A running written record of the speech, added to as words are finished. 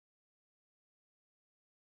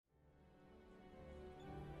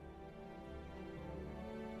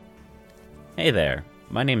Hey there,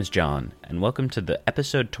 my name is John, and welcome to the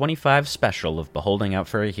episode 25 special of Beholding Out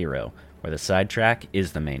for a Hero, where the sidetrack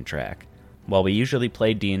is the main track. While we usually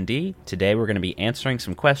play D&D, today we're going to be answering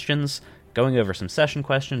some questions, going over some session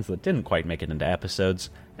questions that didn't quite make it into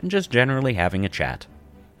episodes, and just generally having a chat.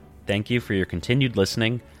 Thank you for your continued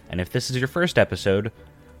listening, and if this is your first episode,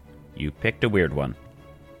 you picked a weird one.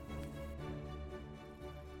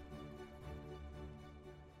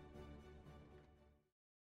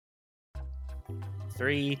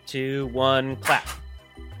 Three, two, one, clap.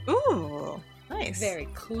 Ooh, nice. Very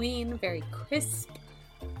clean, very crisp.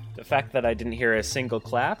 The fact that I didn't hear a single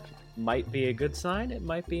clap might be a good sign. It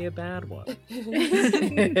might be a bad one.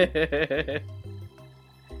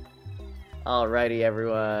 Alrighty,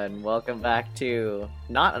 everyone. Welcome back to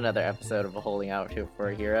not another episode of Beholding Out for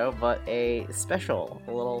a Hero, but a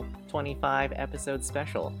little 25 episode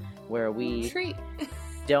special where we Treat.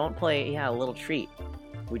 don't play, a little treat.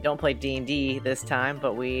 We don't play D&D this time,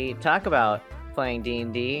 but we talk about playing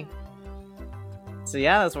D&D. So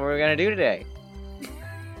yeah, that's what we're gonna do today.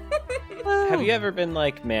 Have you ever been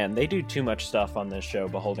like, man, they do too much stuff on this show,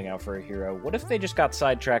 Beholding Out for a Hero. What if they just got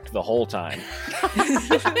sidetracked the whole time?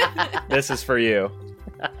 This is for you.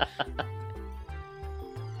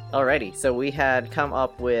 Alrighty, so we had come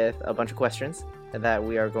up with a bunch of questions that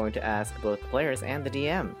we are going to ask both players and the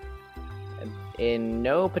DM. In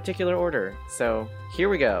no particular order. So here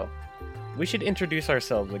we go. We should introduce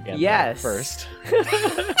ourselves again Yes. first.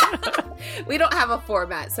 We don't have a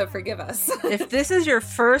format, so forgive us. If this is your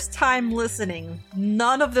first time listening,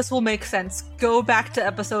 none of this will make sense. Go back to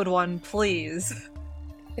episode 1, please.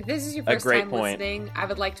 If this is your A first great time point. listening, I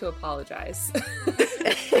would like to apologize.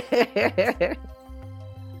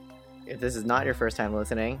 If this is not your first time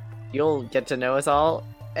listening, you'll get to know us all.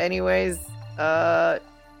 Anyways, that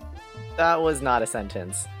was not a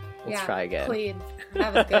sentence. Let's try again. Clean.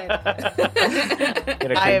 That was good.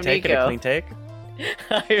 Get a I am clean take, get a Nico. clean take.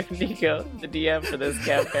 I am Nico, the DM for this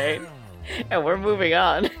campaign, and we're moving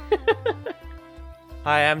on.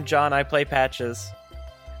 Hi, I'm John. I play Patches.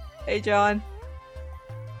 Hey, John.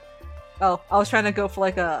 Oh, I was trying to go for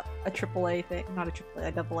like a AAA thing. Not a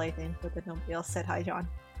AAA, a AA thing, but then nobody else said hi, John.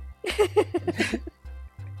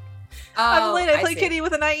 I'm Oh, Elaine, I play see. Kitty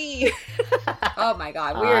with an IE. Oh my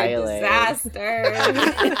god, we're Hi, a Elaine. disaster.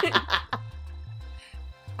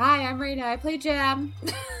 Hi, I'm Raina. I play Jam.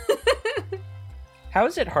 How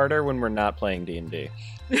is it harder when we're not playing D&D?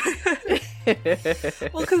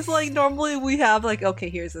 Well, because like normally we have like, okay,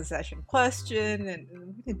 here's a session question, and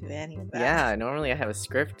we didn't do any of that. Yeah, normally I have a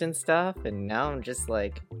script and stuff, and now I'm just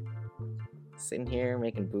like sitting here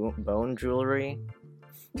making bone jewelry.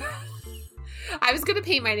 I was gonna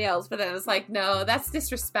paint my nails, but then I was like, no, that's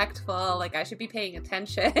disrespectful. Like, I should be paying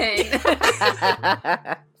attention.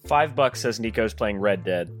 $5 says Nico's playing Red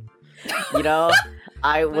Dead. You know,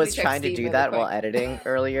 I me was check trying to Steam do really that while quick. editing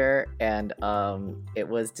earlier, and it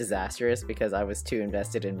was disastrous because I was too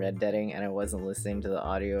invested in Red Deading and I wasn't listening to the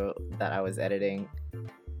audio that I was editing,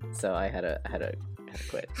 so I had to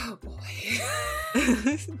quit. Oh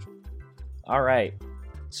boy. All right.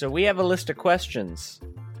 So we have a list of questions.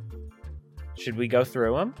 Should we go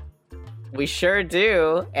through them? We sure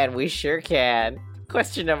do, and we sure can.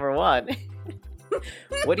 Question number 1.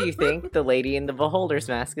 What do you think the lady in the Beholder's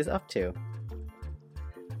mask is up to?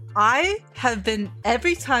 I have been,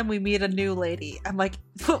 every time we meet a new lady, I'm like,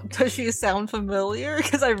 does she sound familiar?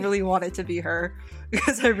 Because I really want it to be her.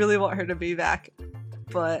 Because I really want her to be back.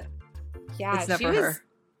 But Yeah, it's never her.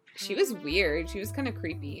 She was weird. She was kind of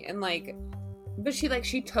creepy, and like, but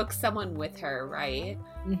she took someone with her, right?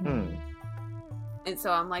 Hmm. And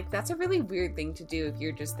so I'm like, that's a really weird thing to do if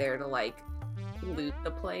you're just there to like loot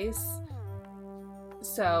the place.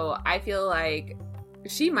 So I feel like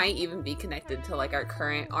she might even be connected to like our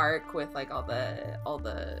current arc with like all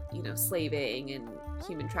the slaving and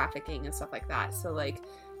human trafficking and stuff like that. So like,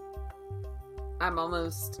 I'm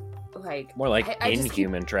almost like More like I just keep-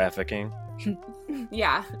 inhuman trafficking.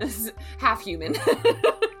 yeah, half human.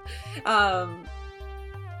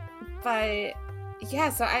 But yeah,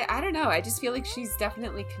 so I don't know. I just feel like she's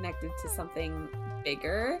definitely connected to something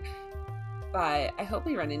bigger. But I hope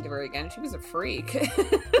we run into her again. She was a freak.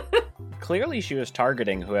 Clearly she was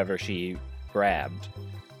targeting whoever she grabbed,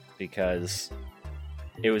 because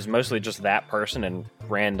it was mostly just that person and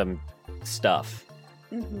random stuff.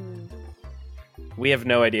 Mm-hmm. We have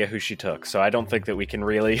no idea who she took, so I don't think that we can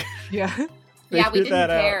really Yeah. Yeah, we figure didn't that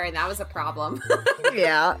out. care, and that was a problem.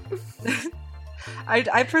 Yeah.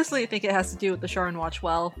 I personally think it has to do with the Sharon Watch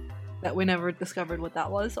well, that we never discovered what that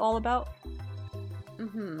was all about.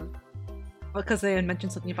 Mm-hmm. Because they had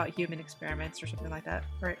mentioned something about human experiments or something like that,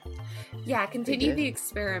 right? Yeah, continue did. the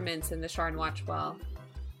experiments in the Sharn Watchwell.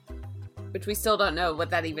 Which we still don't know what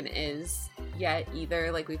that even is yet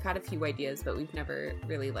either. Like, we've had a few ideas, but we've never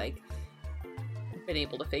really, like, been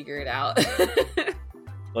able to figure it out.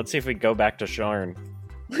 Let's see if we go back to Sharn.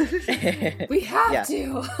 We have Yeah.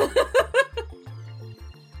 to!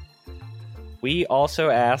 We also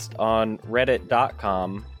asked on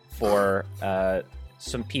reddit.com for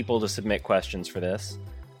some people to submit questions for this.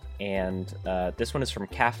 And this one is from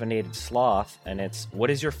Caffeinated Sloth, and it's, what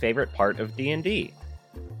is your favorite part of D&D?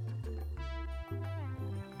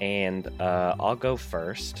 And I'll go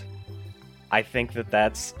first. I think that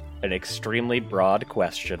that's an extremely broad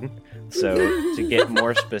question. So to get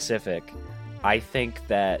more specific, I think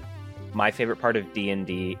that my favorite part of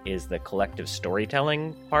D&D is the collective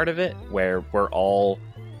storytelling part of it, where we're all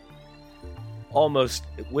almost,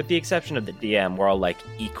 with the exception of the DM, we're all like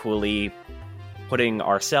equally putting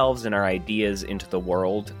ourselves and our ideas into the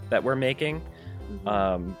world that we're making.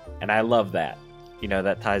 And I love that. You know,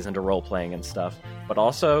 that ties into role-playing and stuff. But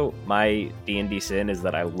also, my D&D sin is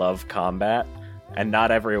that I love combat, and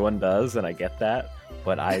not everyone does, and I get that.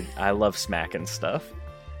 But I love smacking stuff.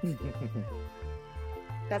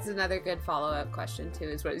 That's another good follow-up question, too,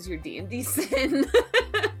 is what is your D&D sin?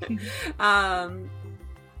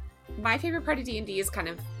 My favorite part of D&D is kind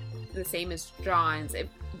of the same as John's.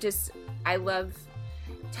 I love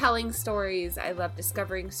telling stories. I love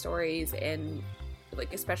discovering stories, and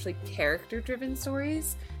like especially character-driven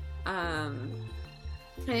stories. And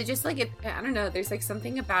it just like I don't know. There's like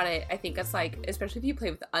something about it. I think it's like, especially if you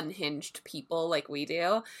play with unhinged people like we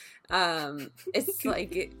do, it's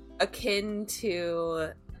like akin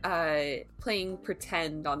to playing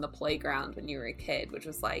pretend on the playground when you were a kid, which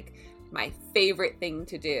was like my favorite thing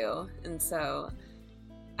to do. And so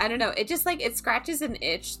I don't know. It just like it scratches an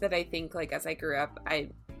itch that I think like as I grew up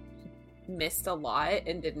I missed a lot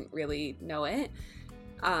and didn't really know it.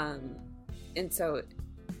 And so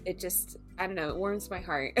it just, I don't know, it warms my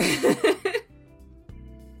heart.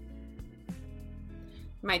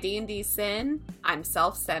 My D&D sin, I'm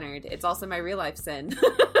self-centered. It's also my real life sin.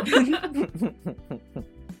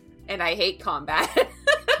 And I hate combat.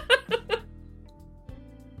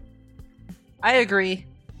 I agree.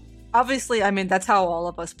 Obviously, I mean, that's how all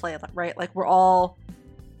of us play, right? Like, we all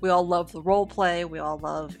love the role play. We all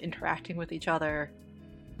love interacting with each other.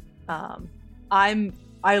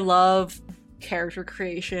 I love character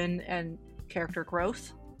creation and character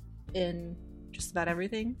growth in just about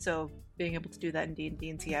everything. So being able to do that in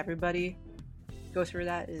D&D and see everybody go through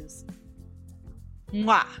that is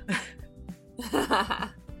mwah.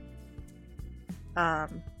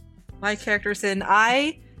 My character sin,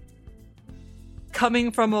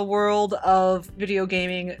 coming from a world of video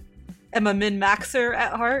gaming, am a min-maxer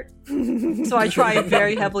at heart. So I try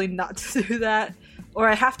very heavily not to do that. Or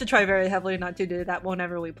I have to try very heavily not to do that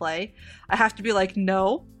whenever we play. I have to be like,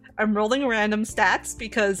 no, I'm rolling random stats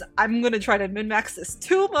because I'm going to try to min-max this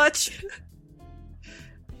too much.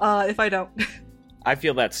 If I don't. I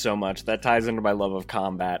feel that so much. That ties into my love of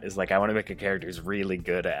combat, is like I want to make a character who's really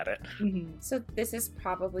good at it. Mm-hmm. So this is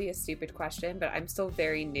probably a stupid question, but I'm still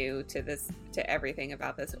very new to this, to everything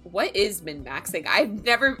about this. What is min-maxing? I've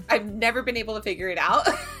never been able to figure it out.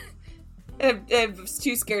 I'm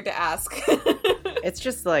too scared to ask. It's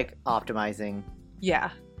just like optimizing.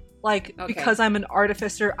 Yeah. Like, Okay. because I'm an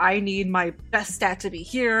artificer, I need my best stat to be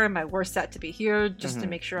here and my worst stat to be here just to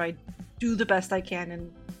make sure I do the best I can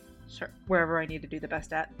and wherever I need to do the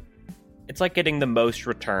best at. It's like getting the most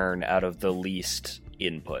return out of the least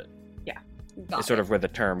input. Got Is sort it. of where the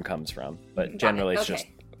term comes from. But Got generally it. it's Okay. just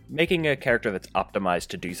making a character that's optimized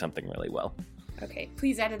to do something really well. Okay,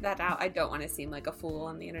 please edit that out. I don't want to seem like a fool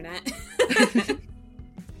on the internet.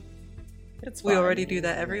 It's We fine. already do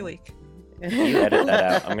that every week. You edit that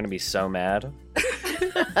out, I'm going to be so mad.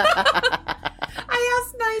 I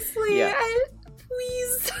asked nicely. Yeah.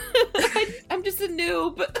 Please. I'm just a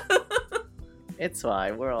noob. It's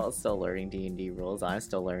fine. We're all still learning D&D rules. I'm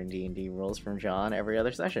still learning D&D rules from John every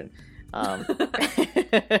other session.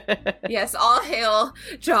 Yes, all hail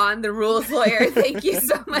John, the rules lawyer. Thank you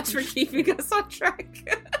so much for keeping us on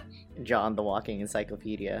track. John, the walking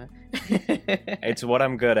encyclopedia. It's what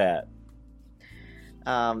I'm good at.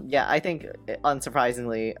 Yeah, I think,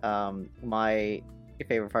 unsurprisingly, my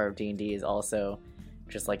favorite part of D&D is also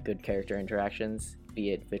just like good character interactions,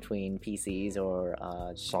 be it between PCs or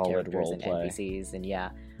Solid characters and roleplay. NPCs, and yeah,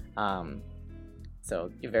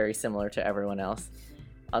 so very similar to everyone else,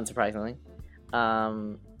 unsurprisingly.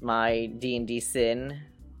 My D&D sin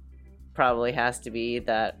probably has to be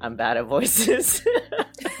that I'm bad at voices.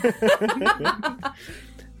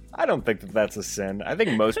 I don't think that that's a sin. I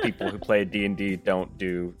think most people who play D&D don't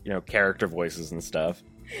do, character voices and stuff.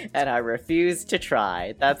 And I refuse to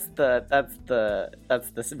try. That's the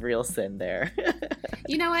real sin there.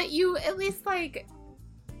 You know what? You at least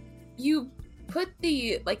you put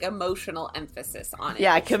the emotional emphasis on it.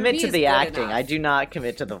 Yeah, I which for commit me to is the good acting. enough. I do not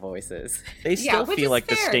commit to the voices. They still which feel is like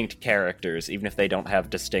fair. distinct characters, even if they don't have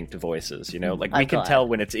distinct voices, Like, we I'm can glad. tell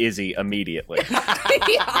when it's Izzy immediately.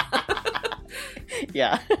 Yeah.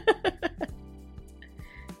 Yeah.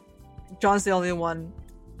 John's the only one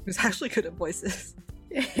who's actually good at voices.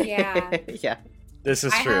 Yeah. Yeah. This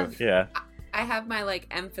is I true, have- yeah. I have my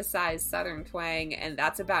emphasized Southern twang, and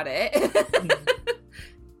that's about it.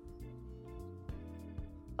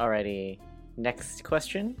 Alrighty. Next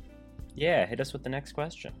question. Yeah, hit us with the next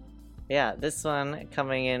question. Yeah, this one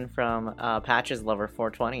coming in from Patches Lover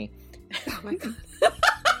 420. Oh my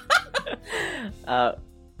god.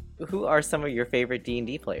 Who are some of your favorite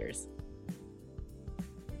D&D players?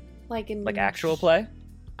 Like Actual play?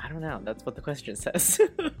 I don't know. That's what the question says.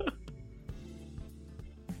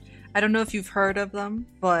 I don't know if you've heard of them,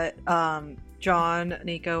 but John,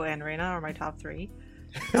 Nico, and Reina are my top 3.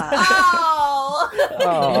 Oh!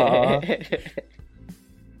 Aw.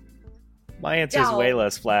 My answer is No. way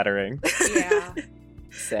less flattering. Yeah.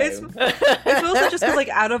 Same. It's mostly just because,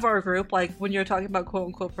 out of our group, when you're talking about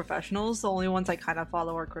quote-unquote professionals, the only ones I kind of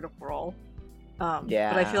follow are Critical Role.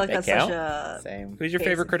 Yeah, but I feel like they that's count? such a... Same. Who's your Basic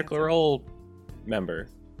favorite Critical answer. Role member?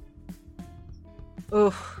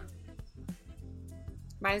 Oof.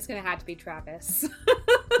 Mine is gonna have to be Travis.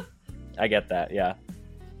 I get that, yeah.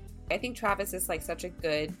 I think Travis is such a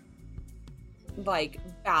good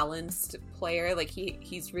balanced player.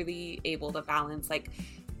 He's really able to balance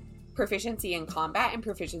proficiency in combat and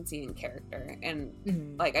proficiency in character. And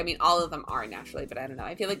Mhm. all of them are naturally, but I don't know.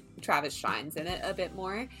 I feel like Travis shines in it a bit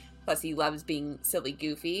more. Plus he loves being silly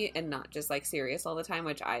goofy and not just serious all the time,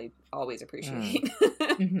 which I always appreciate.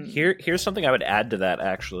 Mhm. Here's something I would add to that,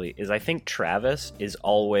 actually, is I think Travis is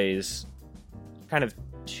always kind of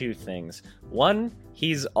two things. One,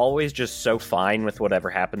 he's always just so fine with whatever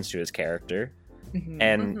happens to his character. Mhm.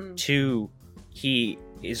 And Mhm. two, he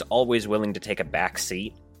is always willing to take a back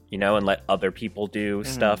seat, and let other people do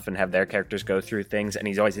stuff and have their characters go through things. And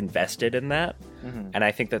he's always invested in that. Mhm. And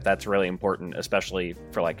I think that that's really important, especially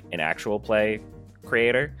for an actual play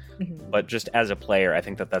creator. Mhm. But just as a player, I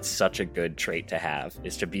think that that's such a good trait to have,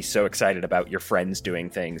 is to be so excited about your friends doing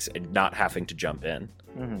things and not having to jump in.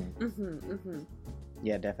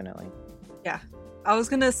 Yeah, definitely. I was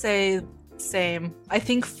gonna say same. I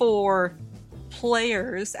think for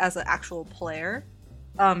players, as an actual player,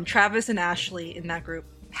 Travis and Ashley in that group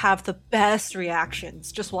have the best reactions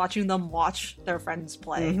just watching them watch their friends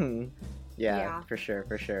play. Mhm. Yeah, Yeah. for sure.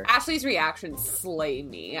 Ashley's reactions slay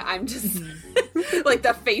me. I'm just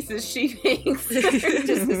the faces she makes are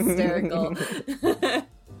just hysterical.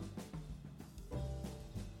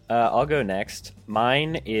 I'll go next.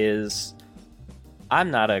 Mine is... I'm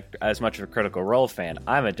not as much of a Critical Role fan.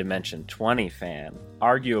 I'm a Dimension 20 fan.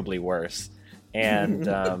 Arguably worse. And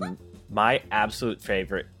my absolute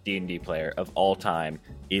favorite D&D player of all time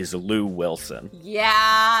is Lou Wilson.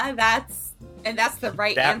 Yeah, that's the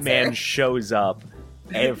right That answer. man shows up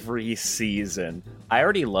every season. I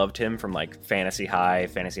already loved him from Fantasy High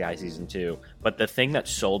Season 2, but the thing that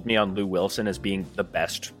sold me on Lou Wilson as being the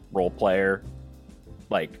best role player,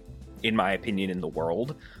 in my opinion, in the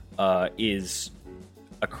world, is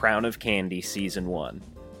A Crown of Candy Season 1.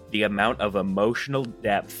 The amount of emotional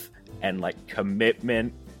depth and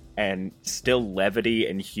commitment and still levity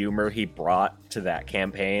and humor he brought to that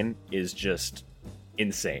campaign is just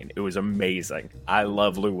insane. It was amazing. I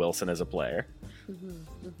love Lou Wilson as a player.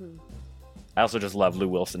 I also just love Lou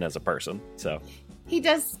Wilson as a person. So He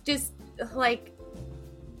does just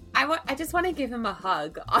I just want to give him a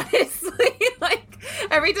hug, honestly.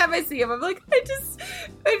 Every time I see him, I'm just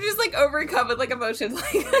overcome with emotions.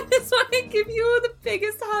 I just want to give you the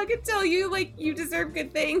biggest hug and tell you you deserve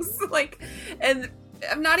good things. And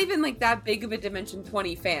I'm not even that big of a Dimension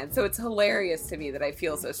 20 fan, so it's hilarious to me that I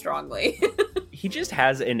feel so strongly. he just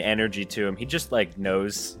has an energy to him. He just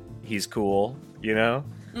knows he's cool,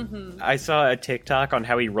 I saw a TikTok on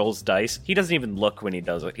how he rolls dice. He doesn't even look when he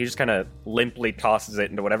does it. He just kind of limply tosses it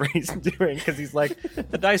into whatever he's doing because he's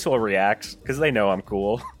the dice will react because they know I'm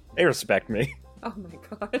cool. They respect me. Oh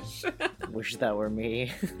my gosh. Wish that were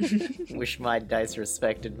me. Wish my dice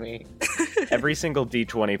respected me. Every single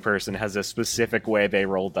D20 person has a specific way they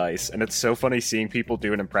roll dice, and it's so funny seeing people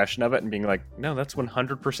do an impression of it and being no, that's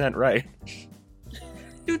 100% right.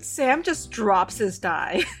 Dude, Sam just drops his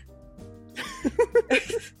die.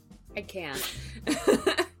 I can't.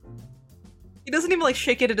 He doesn't even like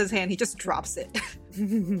shake it in his hand. He just drops it.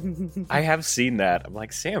 I have seen that. I'm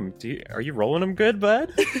like, Sam, are you rolling them good,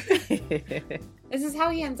 bud? This is how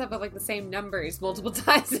he ends up with like the same numbers multiple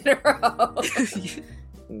times in a row.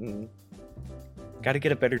 Mhm. Got to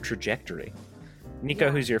get a better trajectory. Nico,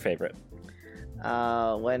 Yeah. who's your favorite?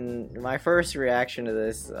 When my first reaction to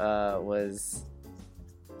this was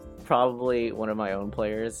probably one of my own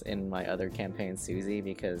players in my other campaign, Susie,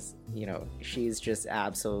 because, you know, she's just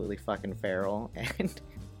absolutely fucking feral, and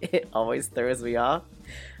it always throws me off.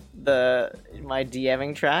 My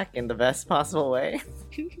DMing track in the best possible way.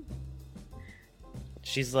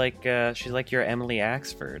 She's like your Emily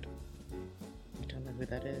Axford. I don't know who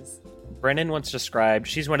that is. Brennan once described,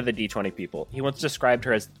 she's one of the D20 people. He once described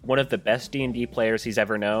her as one of the best D&D players he's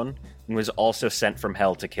ever known, and was also sent from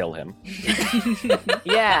hell to kill him.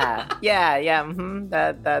 Yeah.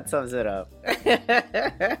 That sums it up.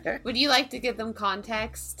 Would you like to give them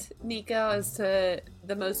context, Nico, as to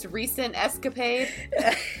the most recent escapade?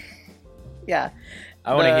 Yeah.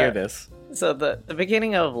 I want to hear this. So the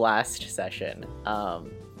beginning of last session,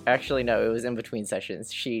 actually no, it was in between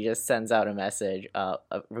sessions. She just sends out a message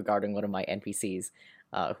regarding one of my NPCs,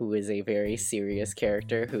 who is a very serious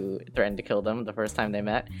character who threatened to kill them the first time they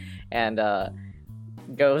met, and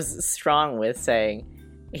goes strong with saying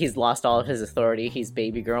he's lost all of his authority. He's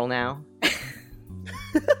baby girl now.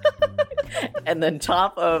 And then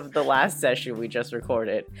top of the last session we just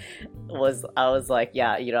recorded I was like,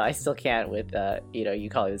 yeah, you know, I still can't with you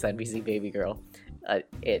calling this NPC baby girl.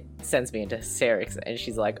 It sends me into hysterics, and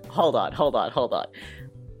she's like, hold on.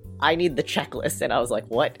 I need the checklist. And I was like,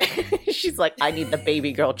 what? She's like, I need the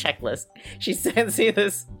baby girl checklist. She sends me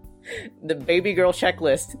the baby girl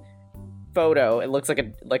checklist photo. It looks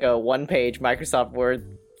like a one-page Microsoft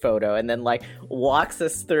Word photo, and then like walks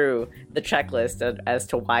us through the checklist as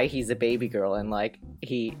to why he's a baby girl, and like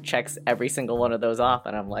he checks every single one of those off,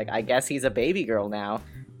 and I'm like, I guess he's a baby girl now.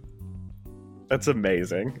 That's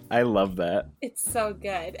amazing. I love that. It's so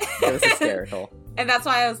good. It was hysterical. And that's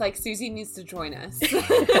why I was like, Susie needs to join us.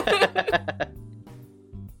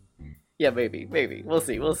 Yeah, maybe. We'll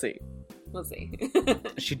see. We'll see.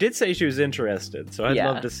 She did say she was interested, so I'd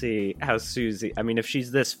Yeah. love to see how Susie... I mean, if she's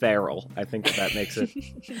this feral, I think that makes it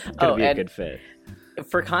gonna be a and good fit.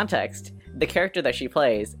 for context, the character that she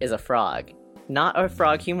plays is a frog. Not a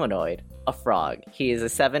frog humanoid, a frog. He is a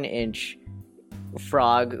 7-inch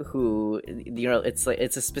frog who, you know, it's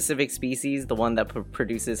a specific species, the one that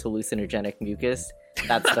produces hallucinogenic mucus.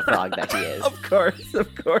 That's the frog that he is. Of course.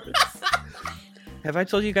 Have I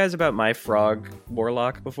told you guys about my frog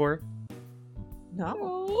warlock before? No.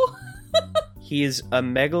 Oh. He's a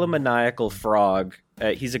megalomaniacal frog.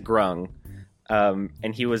 He's a grung.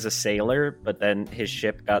 And he was a sailor, but then his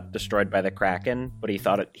ship got destroyed by the Kraken, but he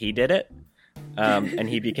thought he did it. And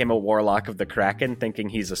he became a warlock of the Kraken, thinking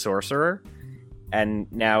he's a sorcerer.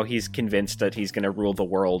 And now he's convinced that he's going to rule the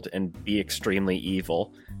world and be extremely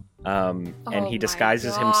evil. And Oh he my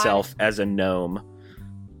disguises God. himself as a gnome.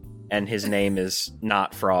 And his name is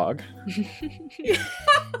not Frog.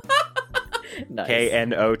 Nice.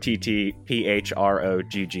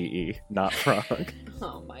 KNOTTPHROGGE, not Frog.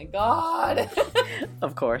 Oh my god.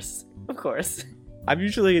 Of course. I'm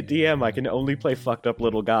usually a DM. I can only play fucked up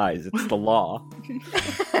little guys. It's the law.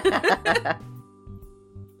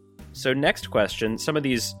 So next question. Some of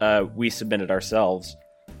these we submitted ourselves.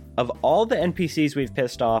 Of all the NPCs we've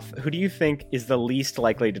pissed off, who do you think is the least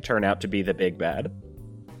likely to turn out to be the big bad?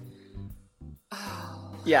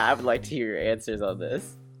 Yeah, I would like to hear your answers on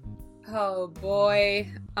this. Oh boy.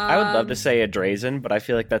 I would love to say a Drazen, but I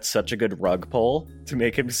feel like that's such a good rug pull to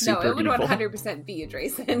make him No, super it would evil. 100% be a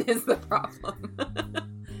Drazen is the problem.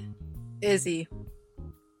 Izzy.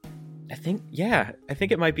 I think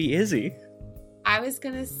it might be Izzy. I was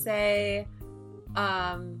gonna say,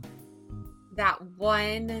 that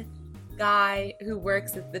one guy who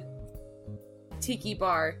works at the tiki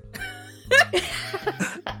bar.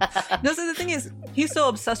 No, so the thing is, he's so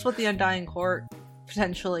obsessed with the Undying Court,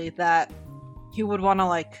 potentially, that he would want to,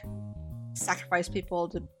 like, sacrifice people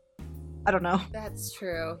to, I don't know. That's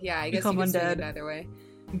true. Yeah, I guess Become you could say undead. it either way.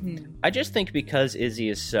 Mm-hmm. I just think because Izzy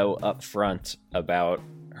is so upfront about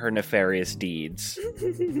her nefarious deeds,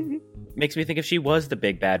 makes me think if she was the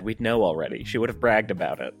big bad, we'd know already. She would have bragged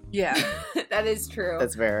about it. Yeah. That is true.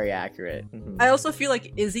 That's very accurate. I also feel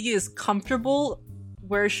like Izzy is comfortable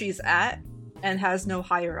where she's at and has no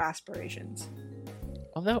higher aspirations.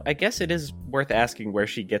 Although, I guess it is worth asking where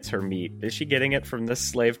she gets her meat. Is she getting it from this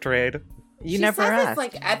slave trade? You she never says asked. it's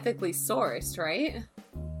like ethically sourced, right?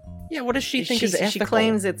 Yeah, what does she think is ethical? She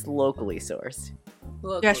claims it's locally sourced.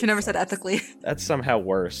 Yeah, she never said ethically. That's somehow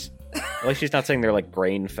worse. At least she's not saying they're, like,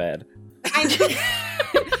 grain-fed.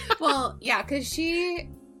 Well, yeah, because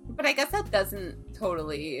but I guess that doesn't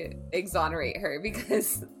totally exonerate her,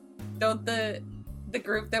 because don't the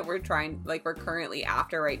group that we're currently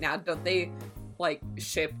after right now, don't they like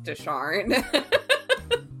ship Desharn?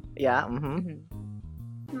 Yeah.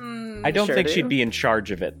 Mm-hmm. I don't Sure think do. she'd be in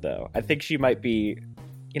charge of it, though. I think she might be,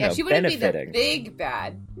 she wouldn't benefiting. be the big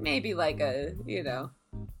bad. Maybe like a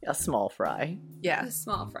small fry. Yeah, a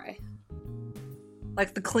small fry.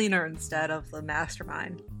 like the cleaner instead of the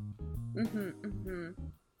mastermind. You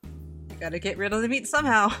You gotta get rid of the meat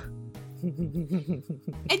somehow. And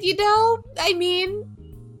I mean,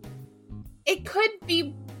 it could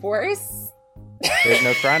be worse. There's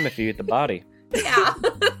no crime if you eat the body. Yeah.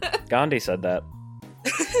 Gandhi said that.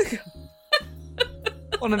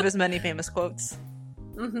 One of his many famous quotes.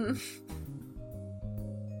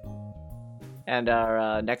 And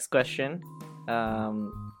our next question, where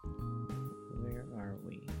are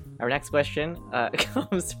we? Our next question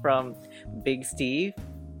comes from Big Steve,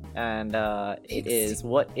 and it is: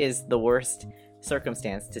 what is the worst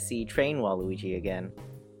circumstance to see Train Waluigi again?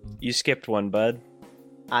 You skipped one, bud.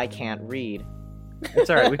 I can't read. It's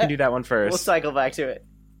all right. We can do that one We'll first. cycle back to it.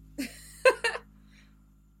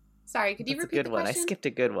 Sorry, could you That's a repeat good the one. I question? skipped a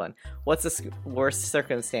good one. What's the worst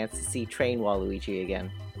circumstance to see Train Waluigi again?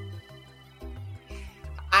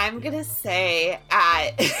 I'm gonna say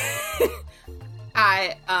at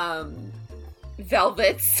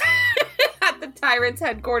Velvet's at the Tyrant's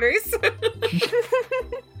headquarters. That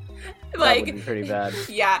would be pretty bad.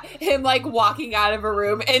 Yeah, him like walking out of a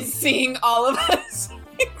room and seeing all of us.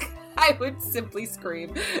 I would simply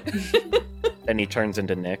scream. Then he turns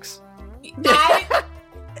into Nyx.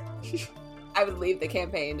 I would leave the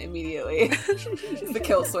campaign immediately. It's the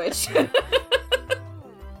kill switch.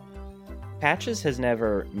 Patches has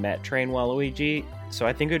never met Train Waluigi, so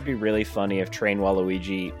I think it would be really funny if Train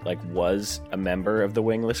Waluigi was a member of the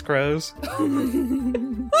Wingless Crows.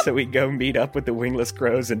 So we go meet up with the Wingless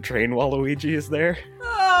Crows and Train Waluigi is there.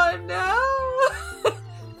 Oh no!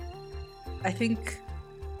 I think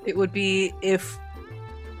it would be if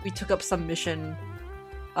we took up some mission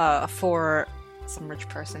for some rich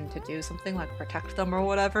person to do something like protect them or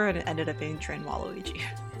whatever, and it ended up being Train Waluigi.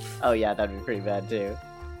 Oh yeah, that'd be pretty bad too.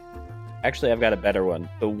 Actually, I've got a better one.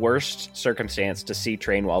 The worst circumstance to see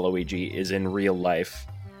Train Waluigi is in real life.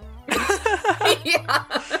 Yeah.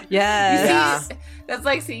 Yes. That's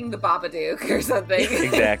like seeing the Babadook or something.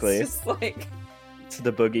 Exactly. It's just like... It's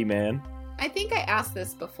the boogeyman. I think I asked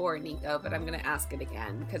this before, Nico, but I'm going to ask it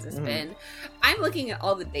again because it's been... I'm looking at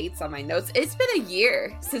all the dates on my notes. It's been a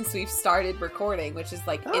year since we've started recording, which is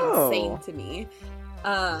insane to me.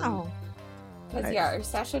 Because, yeah, our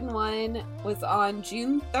session 1 was on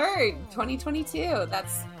June 3rd, 2022.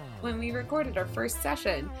 That's when we recorded our first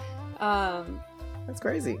session. That's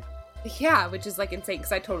crazy. Yeah, which is, insane,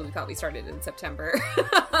 because I totally thought we started in September.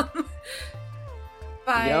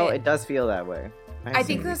 But it does feel that way. I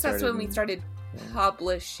think that's when we started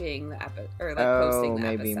publishing the posting the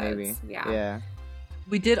maybe. episodes. Yeah.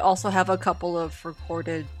 We did also have a couple of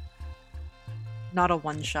recorded, not a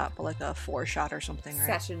one-shot, but a 4-shot or something, right?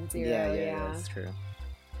 Session 0, Yeah, that's true.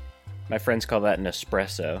 My friends call that an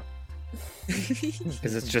espresso.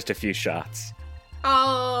 Because it's just a few shots.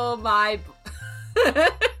 Oh, my...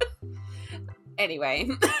 Anyway.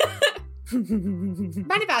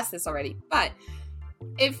 Might have asked this already, but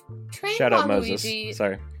if Train Shout out Waluigi... Moses.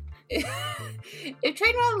 Sorry. If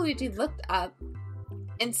Train Waluigi looked up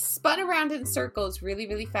and spun around in circles really,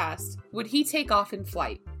 really fast, would he take off in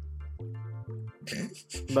flight?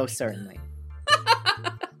 Most certainly.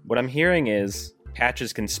 What I'm hearing is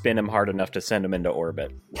Patches can spin him hard enough to send him into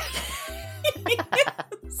orbit.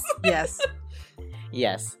 Yes.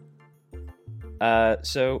 Yes.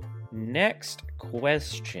 So next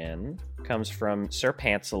question comes from Sir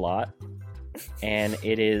Pantsalot, and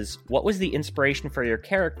it is: what was the inspiration for your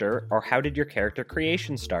character, or how did your character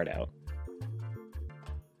creation start out?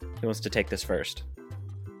 Who wants to take this first?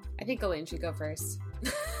 I think Elaine should go first.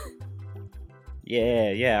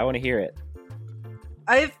 Yeah, I want to hear it.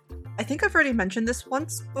 I think I've already mentioned this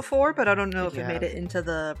once before, but I don't know if it Yeah. made it into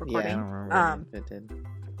the recording. Yeah, I don't remember if it did.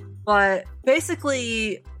 But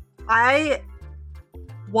basically, I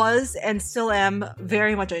was and still am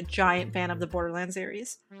very much a giant fan of the Borderlands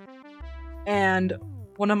series. And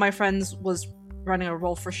one of my friends was running a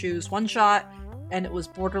Roll for Shoes one-shot, and it was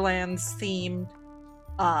Borderlands themed.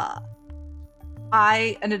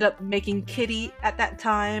 I ended up making Kitty at that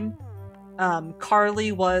time.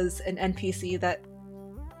 Carly was an NPC that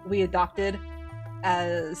we adopted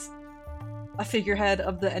as a figurehead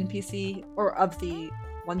of the NPC, or of the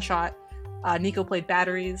one-shot. Nico played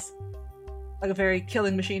Batteries. like a very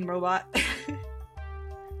killing machine robot.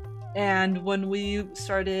 And when we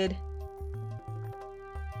started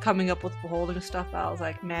coming up with beholding stuff, I was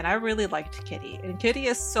like, man, I really liked Kitty. And Kitty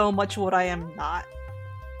is so much what I am not.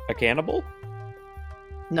 A cannibal?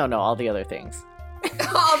 No, all the other things.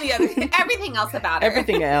 All the other, everything else about her.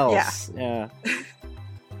 Everything else. Yeah.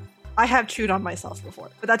 I have chewed on myself before,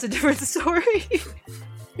 but that's a different story.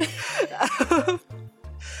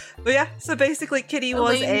 But yeah, so basically Kitty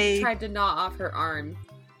was Elaine tried to gnaw off her arm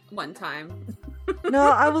one time. No,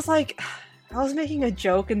 I was making a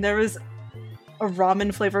joke and there was a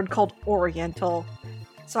ramen flavored called Oriental.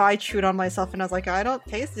 So I chewed on myself and I was like, I don't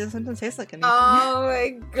taste this. It doesn't taste like anything. Oh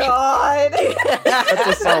my god. That's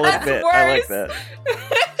a solid bit. I like worse.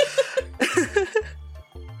 that.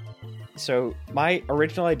 So my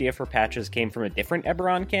original idea for patches came from a different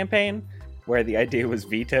Eberron campaign, where the idea was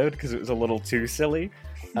vetoed because it was a little too silly.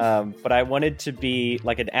 But I wanted to be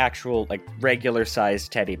like an actual, like, regular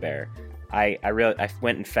sized teddy bear. I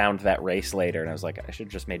went and found that race later, and I was like, I should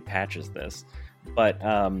have just made Patches this. But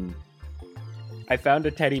I found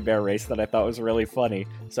a teddy bear race that I thought was really funny.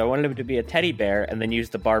 So I wanted him to be a teddy bear, and then use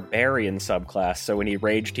the barbarian subclass, so when he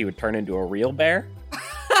raged, he would turn into a real bear.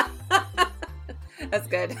 That's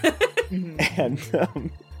good. And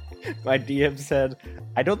my DM said,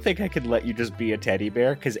 I don't think I could let you just be a teddy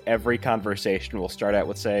bear, because every conversation will start out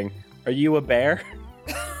with saying, are you a bear?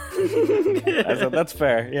 I said, that's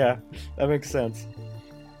fair, yeah, that makes sense.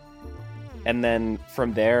 And then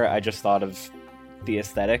from there, I just thought of the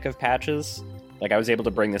aesthetic of Patches. Like, I was able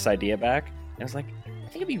to bring this idea back, and I was like, I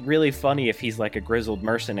think it'd be really funny if he's like a grizzled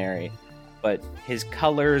mercenary, but his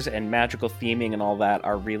colors and magical theming and all that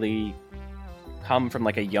are really come from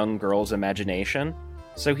like a young girl's imagination.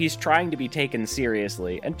 So he's trying to be taken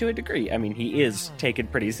seriously, and to a degree, I mean, he is taken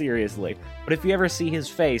pretty seriously. But if you ever see his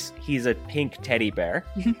face, he's a pink teddy bear.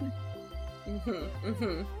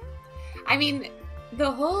 I mean,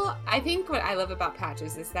 I think what I love about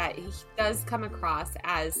Patches is that he does come across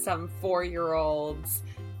as some 4-year-old's,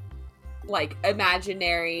 like,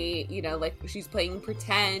 imaginary, you know, like, she's playing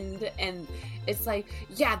pretend, and it's like,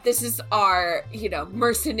 yeah, this is our, you know,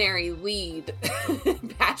 mercenary lead.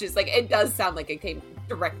 Patches, like, it does sound like it came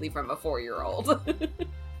directly from a 4-year-old.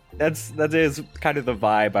 That is kind of the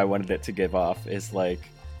vibe I wanted it to give off, is like,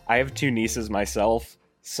 I have 2 nieces myself,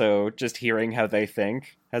 so just hearing how they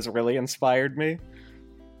think has really inspired me.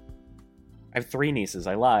 I have 3 nieces,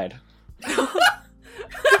 I lied.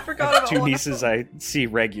 I forgot about 2 nieces I see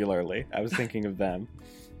regularly. I was thinking of them.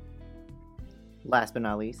 Last but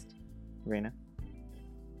not least, Reina.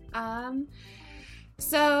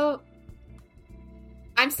 So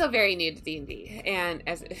I'm still very new to D&D, and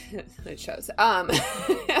as it shows.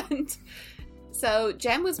 And so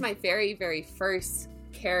Jem was my very, very first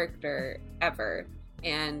character ever,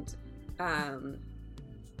 and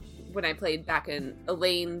when I played back in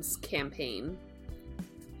Elaine's campaign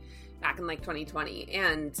back in like 2020,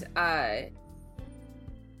 and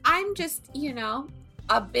I'm just, you know,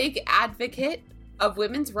 a big advocate of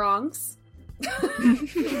women's wrongs.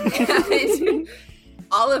 And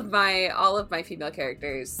all of my female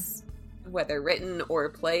characters, whether written or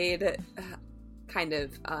played, kind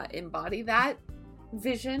of embody that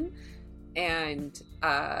vision. And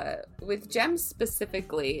with Jem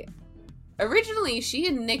specifically, originally she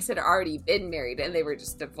and Nyx had already been married and they were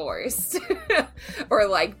just divorced or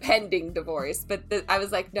like pending divorce. But I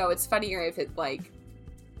was like, no, it's funnier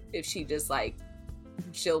if she just like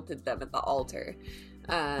jilted them at the altar.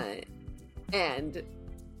 And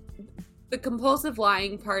the compulsive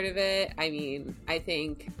lying part of it, I mean, I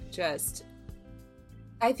think it's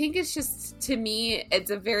just, to me,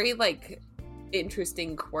 it's a very, like,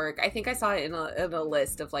 interesting quirk. I think I saw it in a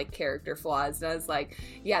list of, like, character flaws, and I was like,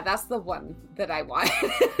 yeah, that's the one that I want.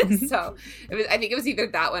 So, I think it was either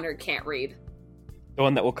that one or Can't Read. The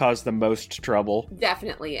one that will cause the most trouble.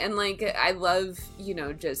 Definitely. And, like, I love, you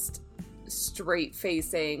know, just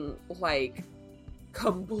straight-facing, like,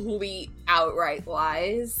 complete outright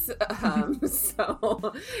lies.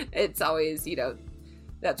 So it's always, you know,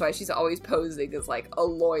 that's why she's always posing as like a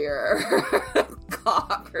lawyer or a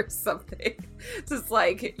cop or something. It's just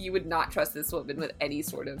like, you would not trust this woman with any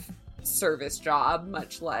sort of service job,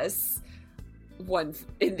 much less one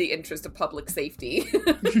in the interest of public safety.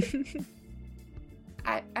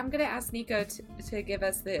 I'm gonna ask Nico to give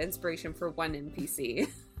us the inspiration for one NPC.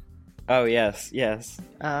 Oh, yes.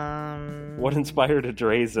 What inspired a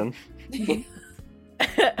Drazen?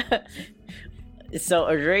 So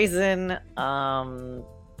a Drazen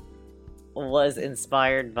was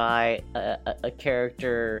inspired by a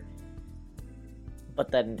character, but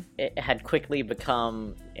then it had quickly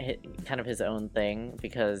become kind of his own thing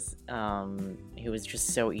because he was just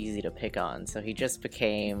so easy to pick on. So he just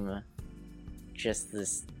became just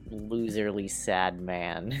this loserly sad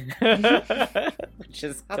man, which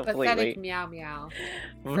is A completely pathetic meow meow,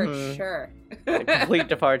 for Mhm. sure. a complete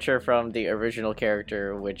departure from the original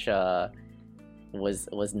character, which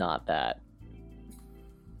was not that.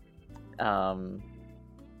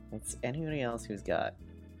 What's anybody else who's got?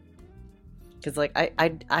 Because like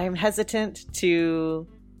I'm hesitant to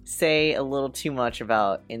say a little too much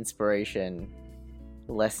about inspiration,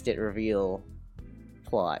 lest it reveal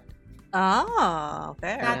plot. Oh,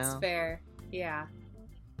 fair. That's Yeah. fair. Yeah.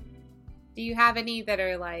 Do you have any that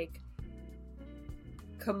are like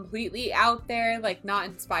completely out there, like not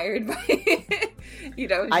inspired by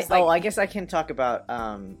I guess I can talk about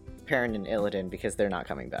Perrin and Illidan because they're not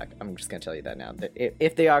coming back. I'm just gonna tell you that now.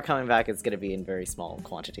 If they are coming back, it's gonna be in very small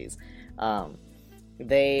quantities.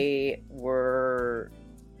 They were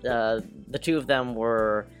the two of them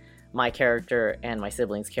were my character and my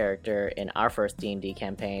sibling's character in our first D&D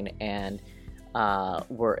campaign, and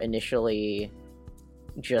were initially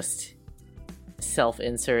just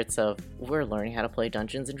self-inserts of we're learning how to play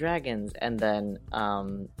Dungeons and Dragons, and then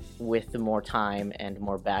with more time and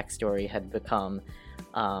more backstory had become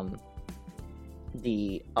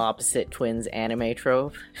the opposite twins anime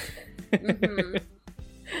trope Mhm.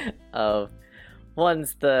 of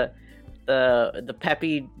one's the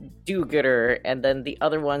peppy do-gooder, and then the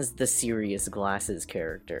other one's the serious glasses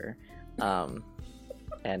character.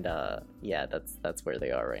 Yeah, that's where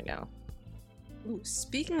they are right now. Ooh,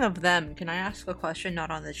 speaking of them, can I ask a question not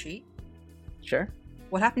on the sheet? Sure.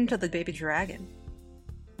 What happened to the baby dragon?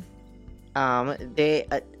 They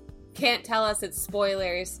Can't tell us, it's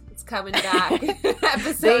spoilers. It's coming back.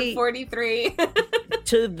 Episode They- 43.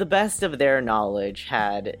 to the best of their knowledge,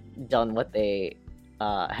 had done what they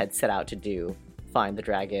had set out to do: find the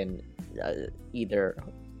dragon, either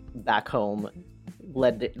back home,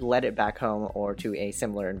 led it back home, or to a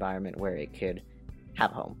similar environment where it could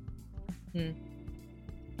have a home. Hmm.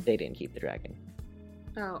 They didn't keep the dragon.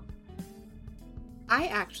 Oh. I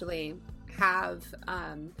actually have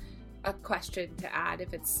a question to add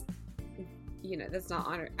if it's, that's not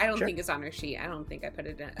on her. I don't Sure. think it's on her sheet. I don't think I put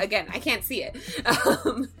it in. Again, I can't see it.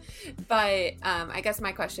 But I guess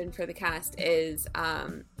my question for the cast is,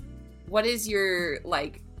 what is your,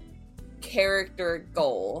 character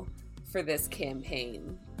goal for this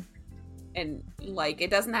campaign? And, it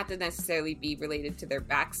doesn't have to necessarily be related to their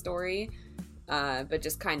backstory, but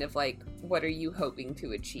just kind of, what are you hoping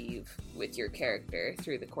to achieve with your character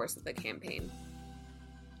through the course of the campaign?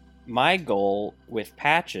 My goal with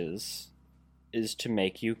Patches is to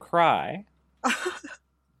make you cry.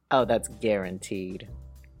 Oh, that's guaranteed.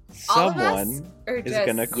 All of us? Someone Or is just...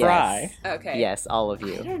 gonna cry. Okay. Yes, all of I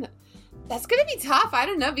you. don't know. That's gonna be tough. I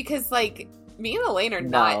don't know, because, me and Elaine are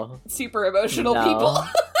not No. super emotional No. people.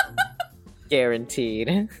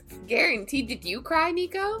 Guaranteed. Guaranteed. Did you cry,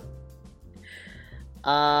 Nico?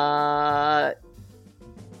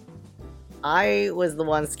 I was the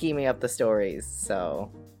one scheming up the stories, so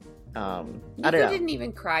I Nico don't know. didn't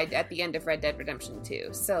even cry at the end of Red Dead Redemption 2,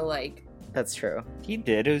 so, That's true. He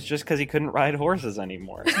did. It was just because he couldn't ride horses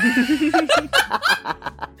anymore.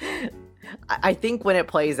 I think when it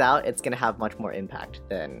plays out, it's gonna have much more impact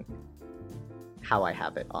than how I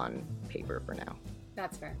have it on paper for now.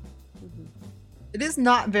 that's fair. Mhm. It is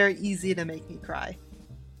not very easy to make me cry.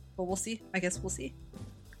 But we'll see. I guess we'll see.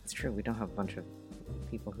 It's true. We don't have a bunch of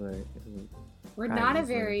people who We're Cry not a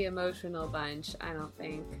easily. very emotional bunch, I don't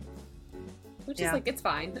think. Which Yeah. is, it's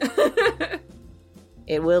fine.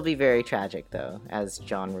 It will be very tragic, though, as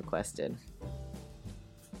John requested.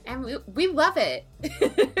 And we love it.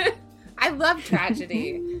 I love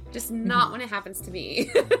tragedy, just not when it happens to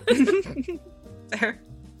me. Fair.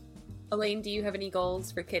 Elaine, do you have any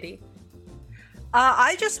goals for Kitty?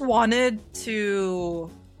 I just wanted to,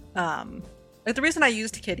 the reason I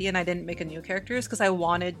used Kitty and I didn't make a new character is because I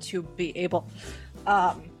wanted to be able,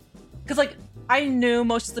 because I knew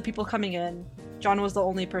most of the people coming in. John was the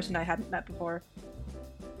only person I hadn't met before.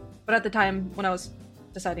 But at the time when I was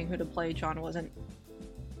deciding who to play, John wasn't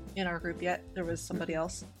in our group yet. There was somebody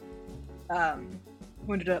else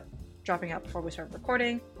who ended up dropping out before we started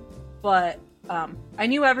recording. But I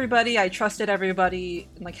knew everybody. I trusted everybody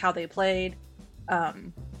and how they played.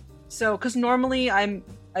 So because normally I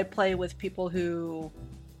play with people who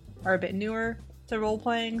are a bit newer to role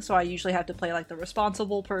playing, so I usually have to play the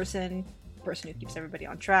responsible person who keeps everybody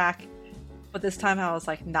on track. But this time I was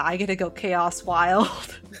like, nah, I gotta go chaos wild.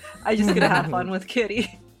 I just gotta have fun with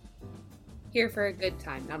Kitty. Here for a good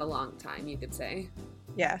time, not a long time, you could say.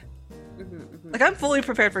 Yeah, Mhm, mhm. I'm fully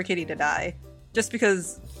prepared for Kitty to die. just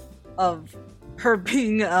because of her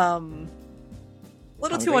being a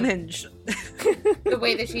little too Hungry? unhinged. The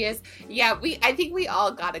way that she is. Yeah, I think we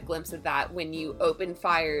all got a glimpse of that when you open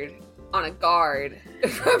fired on a guard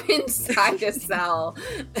from inside a cell.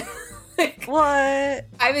 What?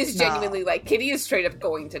 I was No. genuinely like, Kitty is straight up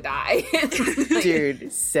going to die.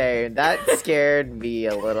 Dude, same. That scared me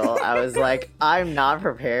a little. I was like, I'm not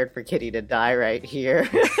prepared for Kitty to die right here.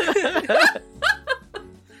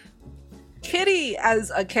 Kitty,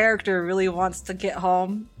 as a character, really wants to get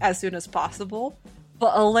home as soon as possible,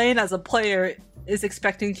 but Elaine, as a player, is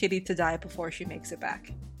expecting Kitty to die before she makes it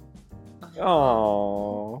back.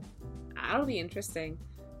 Oh. That'll be interesting.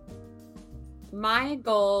 My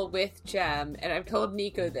goal with Gem, and I've told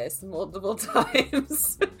Nico this multiple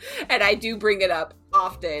times, and I do bring it up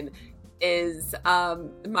often, is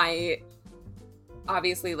my,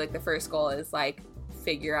 obviously, like, the first goal is, like,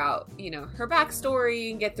 figure out, you know, her backstory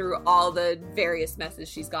and get through all the various messes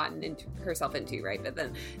she's gotten into herself into, right? But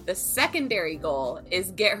then the secondary goal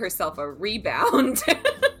is get herself a rebound.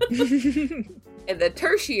 And the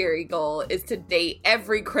tertiary goal is to date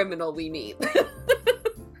every criminal we meet.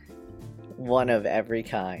 One of every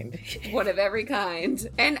kind. One of every kind.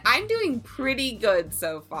 And I'm doing pretty good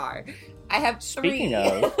so far. I have 3. Speaking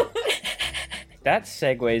of, that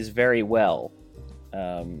segues very well.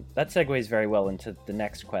 Into the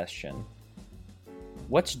next question.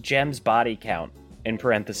 What's Gem's body count? In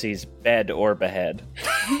parentheses, bed or behead.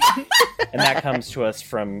 And that comes to us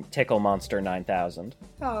from Tickle Monster 9000.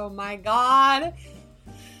 Oh my god.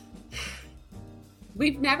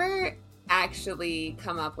 We've never actually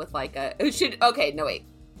come up with like a... Okay, no wait.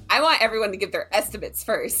 I want everyone to give their estimates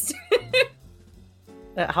first.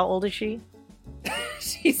 How old is she?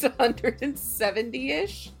 She's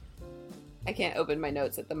 170-ish. I can't open my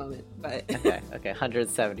notes at the moment, but... Okay,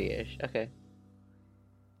 170-ish. Okay.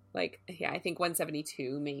 Like, yeah, I think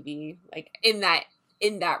 172 maybe. Like, in that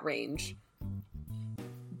range.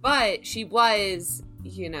 But she was,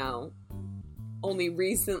 you know, only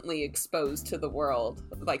recently exposed to the world,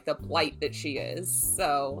 like the blight that she is,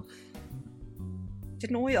 so...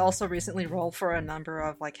 Didn't we also recently roll for a number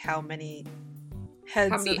of, like, how many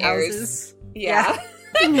heads How many and heirs? houses? Yeah.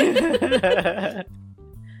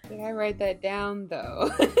 Did I write that down, though?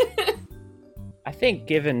 I think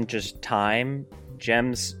given just time,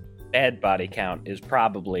 Gem's bed body count is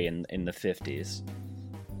probably in the 50s.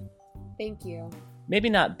 Thank you. Maybe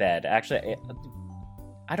not bed. Actually,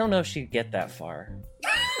 I don't know if she'd get that far.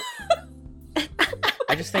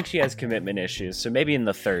 I just think she has commitment issues, so maybe in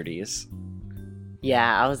the 30s.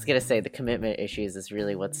 Yeah, I was gonna say the commitment issues is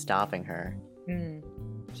really what's stopping her. Hmm.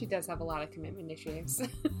 She does have a lot of commitment issues. I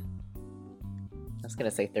was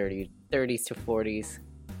gonna say 30s to 40s.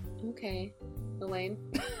 Okay. Elaine?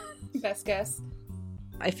 Best guess?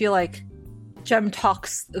 I feel like Jem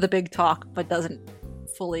talks the big talk, but doesn't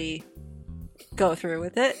fully go through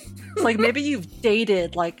with it. It's like maybe you've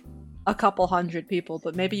dated like a couple hundred people,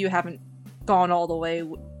 but maybe you haven't gone all the way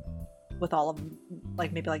with all of them.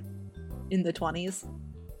 Like maybe like in the 20s.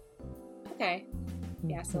 Okay.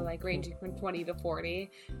 Yeah, so like ranging from 20 to 40.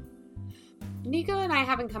 Nico and I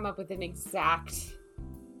haven't come up with an exact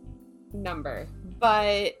number,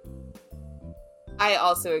 but I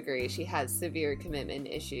also agree she has severe commitment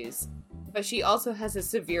issues. But she also has a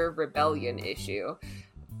severe rebellion issue.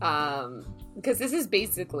 Because this is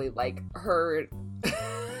basically like her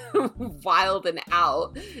wild and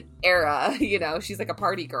out era, you know, she's like a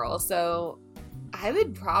party girl. So I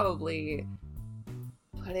would probably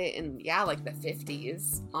put it in, yeah, like the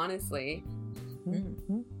 50s, honestly.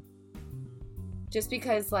 Mm-hmm. Just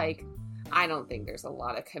because, like, I don't think there's a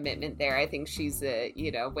lot of commitment there. I think she's a,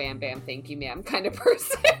 you know, wham bam, thank you ma'am kind of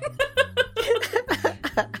person.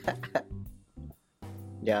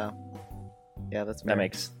 Yeah. Yeah, that's That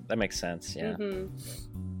fair. makes sense. Yeah. Mm-hmm.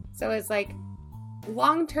 So it's like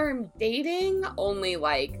long-term dating, only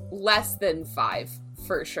like less than 5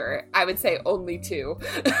 for sure. I would say only 2.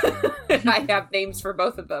 I have names for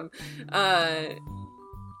both of them.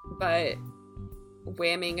 But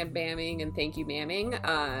whamming and bamming and thank you mamming,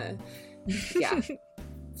 yeah,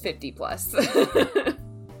 50 plus.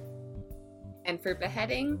 And for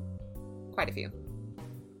beheading, quite a few.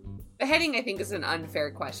 Beheading, I think, is an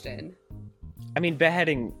unfair question. I mean,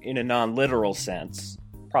 beheading in a non-literal sense,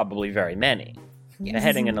 probably very many. Yes.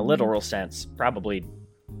 Beheading in a literal sense, probably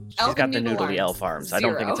she's Elf got and the noodle noodly elf arms. arms. I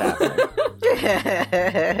don't think it's 0.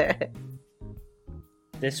 happening.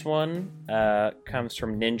 This one comes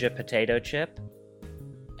from Ninja Potato Chip,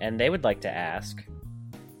 and they would like to ask,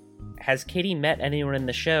 has Kitty met anyone in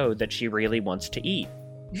the show that she really wants to eat?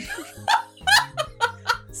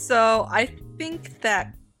 So I think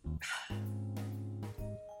that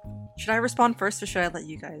Should I respond first, or should I let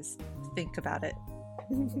you guys think about it?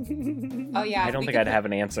 Oh yeah, I don't think I'd have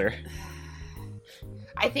an answer.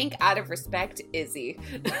 I think out of respect, Izzy.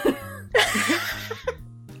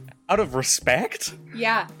 Out of respect?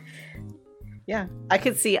 Yeah. Yeah, I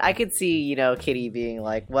could see, Kitty being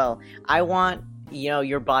like, well, I want,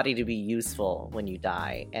 your body to be useful when you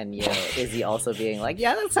die. And, Izzy also being like,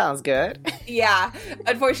 yeah, that sounds good. Yeah.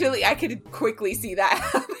 Unfortunately, I could quickly see that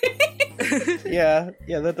happening. Yeah,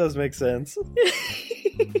 that does make sense.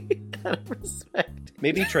 Out of respect.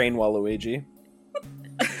 Maybe train Waluigi.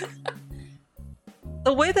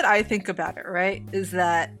 The way that I think about it, right, is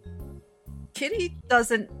that Kitty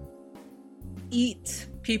doesn't eat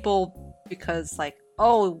people because, like,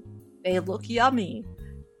 oh, they look yummy.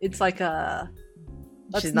 It's like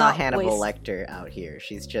She's not Hannibal Lecter out here.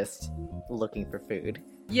 She's just looking for food.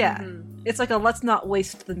 Yeah. Mm-hmm. It's like a let's not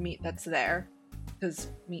waste the meat that's there, because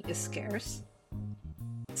meat is scarce.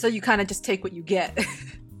 So you kind of just take what you get.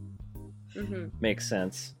 Mm-hmm. Makes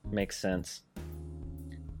sense.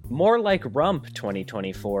 More Like Rump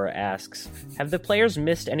 2024 asks, have the players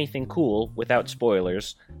missed anything cool without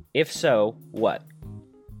spoilers? If so, what?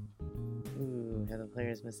 Ooh, have the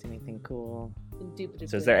players missed anything cool?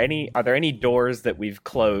 So are there any doors that we've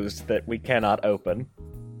closed that we cannot open?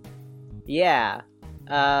 Yeah.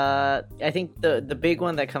 I think the big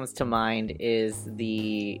one that comes to mind is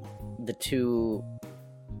the two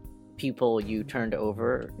people you turned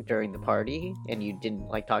over during the party and you didn't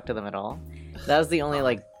talk to them at all. That was the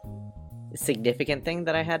only significant thing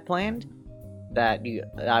that I had planned that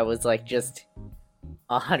I was just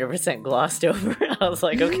 100% glossed over. I was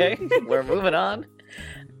like, okay, we're moving on.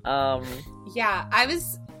 Yeah, I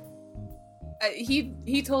was.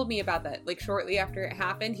 He told me about that shortly after it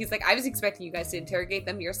happened. He's like, I was expecting you guys to interrogate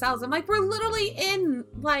them yourselves. I'm like, we're literally in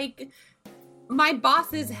my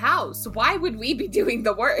boss's house. Why would we be doing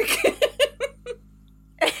the work?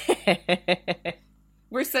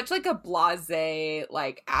 We're such a blasé,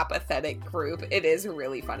 apathetic group. It is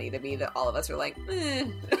really funny to me that all of us are like,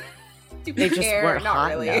 do we They just care? weren't Not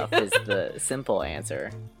hot really. enough is the simple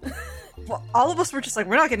answer. Well, all of us were just like,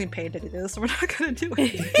 we're not getting paid to do this, so we're not going to do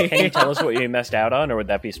it. Can you tell us what you missed out on, or would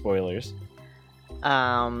that be spoilers?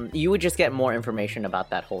 You would just get more information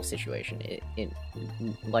about that whole situation. In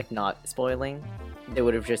not spoiling, you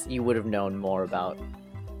would have known more about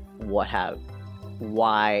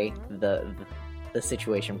why the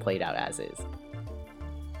situation played out as is.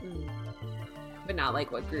 But not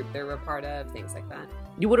what group they were part of, things like that.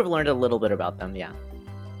 You would have learned a little bit about them, yeah.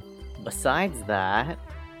 Besides that,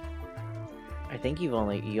 I think you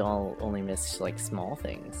all only missed small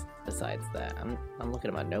things. Besides that, I'm looking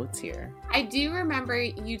at my notes here. I do remember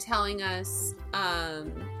you telling us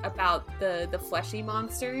about the fleshy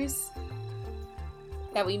monsters,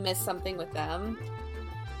 that we missed something with them,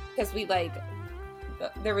 because we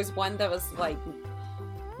there was one that was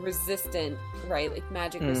resistant, right,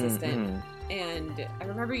 magic resistant, and I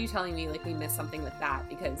remember you telling me we missed something with that,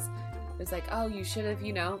 because it was oh, you should have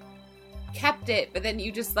kept it, but then you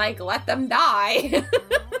just let them die.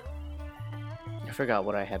 I forgot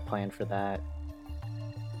what I had planned for that.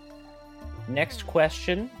 Next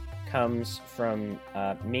question comes from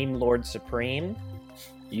Meme Lord Supreme.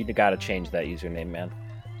 You gotta change that username, man.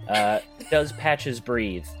 Does Patches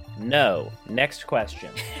breathe? No. Next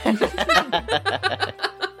question.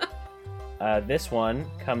 This one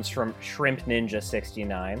comes from Shrimp Ninja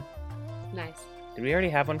 69. Nice. Did we already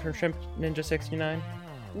have one from Shrimp Ninja 69?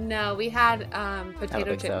 No, we had Potato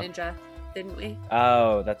think Chip so. Ninja, didn't we?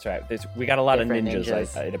 Oh, that's right. We got a lot Different of ninjas.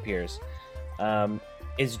 ninjas. It appears.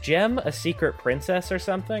 Is Gem a secret princess or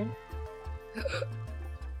something?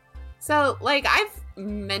 So, I've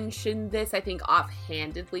mentioned this, I think,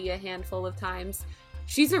 offhandedly a handful of times.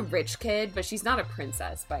 She's a rich kid, but she's not a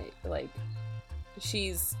princess by,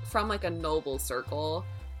 she's from, a noble circle.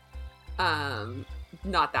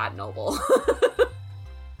 Not that noble.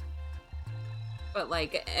 But,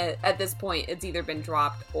 at this point, it's either been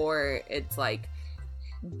dropped or it's,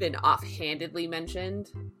 been offhandedly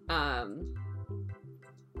mentioned.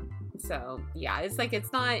 So, yeah, it's,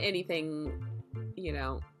 it's not anything,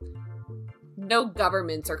 no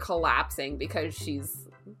governments are collapsing because she's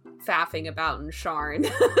faffing about in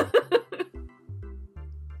Sharn.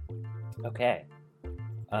 Okay.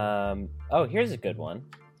 Oh, here's a good one.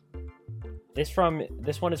 This one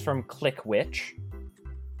is from Clickwitch.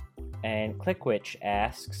 And Clickwitch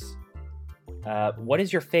asks, what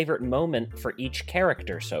is your favorite moment for each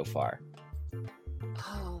character so far?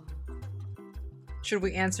 Oh. Should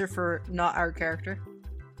we answer for not our character?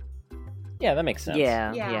 Yeah, that makes sense.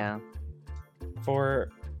 Yeah. For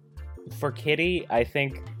Kitty, I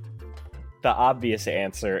think the obvious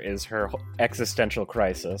answer is her existential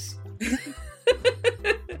crisis.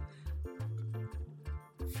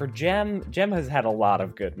 For Jem has had a lot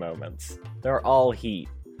of good moments. They're all heat.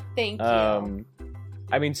 Thank you.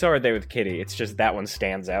 I mean, so are they with Kitty. It's just that one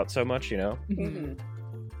stands out so much, you know? Mm-hmm.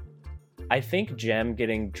 I think Jem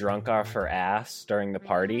getting drunk off her ass during the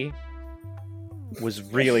party was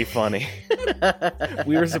really funny.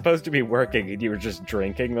 We were supposed to be working and you were just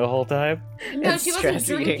drinking the whole time. No, It's she wasn't stress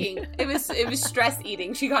drinking. eating. It was stress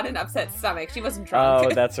eating. She got an upset stomach. She wasn't drunk.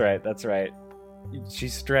 Oh, that's right. She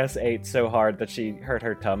stress ate so hard that she hurt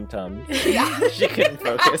her tum-tum. Yeah. She couldn't I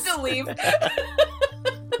had focus. to leave.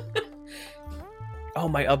 Oh,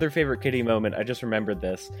 my other favorite Kitty moment, I just remembered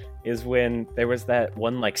this, is when there was that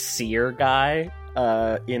one, like, seer guy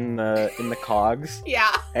in the cogs, Yeah.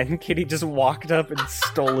 and Kitty just walked up and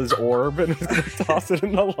stole his orb and was gonna toss it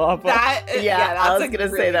in the lava. That's I was a gonna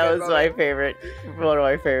really say that good was moment. one of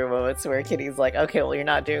my favorite moments where Kitty's like, okay, well, you're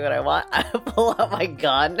not doing what I want. I pull out my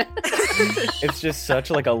gun. It's just such,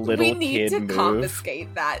 like, a little We need kid to move.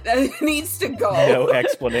 confiscate that. That needs to go. No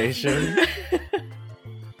explanation.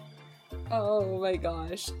 Oh my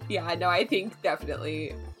gosh. Yeah, no, I think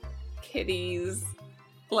definitely Kitty's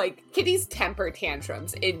temper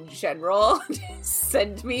tantrums in general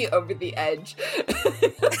send me over the edge.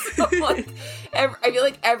 So, like, I feel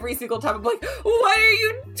like every single time I'm like, what are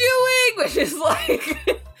you doing? Which is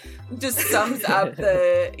like just sums up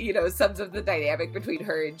the dynamic between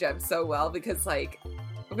her and Jem so well, because like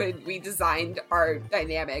when we designed our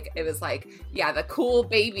dynamic, it was like, yeah, the cool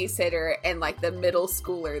babysitter and like the middle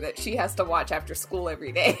schooler that she has to watch after school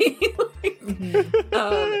every day.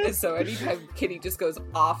 And so anytime Kitty just goes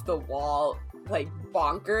off the wall, like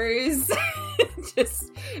bonkers,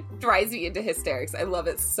 just drives me into hysterics. I love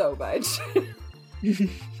it so much.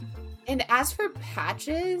 And as for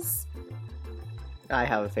Patches, I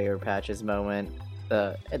have a favorite Patches moment.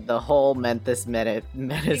 The whole Memphis Menace.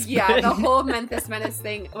 yeah, the whole Memphis Menace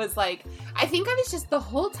thing was like, I think I was just, the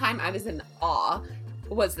whole time I was in awe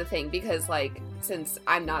was the thing, because like, since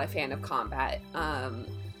I'm not a fan of combat,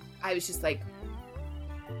 I was just like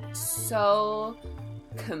so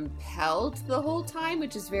compelled the whole time,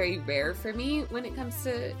 which is very rare for me when it comes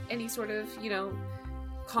to any sort of,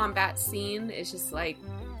 combat scene. It's just like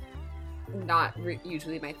not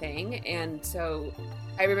usually my thing. And so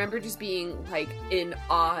I remember just being like in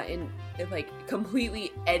awe and like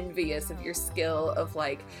completely envious of your skill of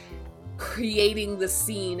like creating the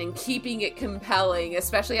scene and keeping it compelling,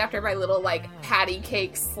 especially after my little like patty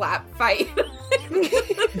cake slap fight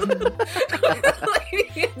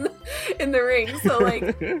in the ring. So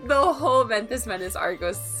like the whole Memphis Menace arc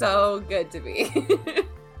was so good to me.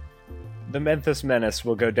 The Memphis Menace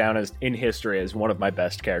will go down in history as one of my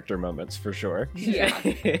best character moments, for sure. Yeah.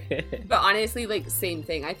 But honestly, like, same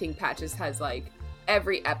thing. I think Patches has, like,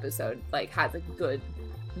 every episode, like, has a good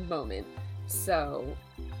moment. So,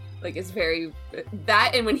 like, it's very...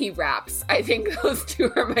 That and when he raps, I think those two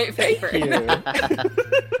are my favorite.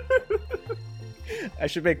 I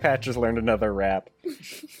should make Patches learn another rap.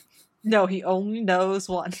 No, he only knows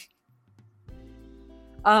one.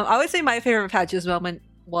 I would say my favorite Patches moment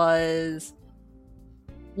was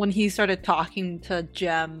when he started talking to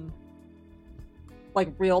Jem,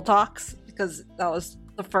 like real talks, because that was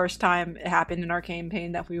the first time it happened in our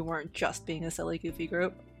campaign that we weren't just being a silly, goofy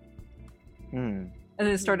group. And then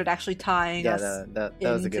it started actually tying us that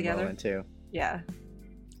was a good together. moment too. Yeah.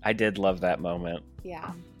 I did love that moment.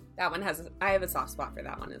 Yeah. That one I have a soft spot for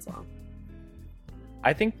that one as well.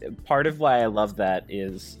 I think part of why I love that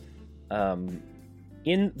is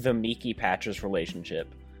in the Miki Patches relationship,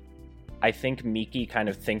 I think Miki kind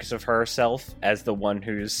of thinks of herself as the one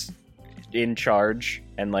who's in charge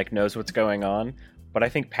and like knows what's going on, but I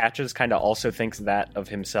think Patches kind of also thinks that of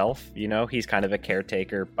himself. He's kind of a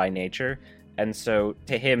caretaker by nature, and so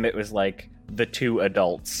to him it was like the two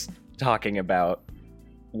adults talking about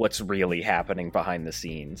what's really happening behind the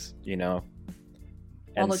scenes, All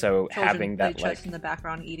and the so children having play that chess like in the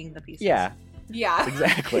background eating the pieces. yeah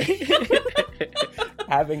Exactly.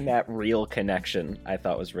 having that real connection I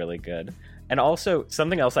thought was really good. And also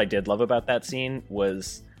something else I did love about that scene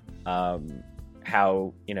was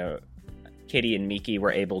how Kitty and Miki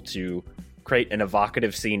were able to create an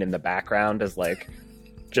evocative scene in the background as like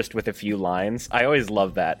just with a few lines. I always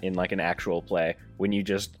love that in like an actual play, when you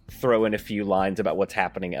just throw in a few lines about what's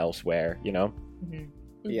happening elsewhere, Mm-hmm.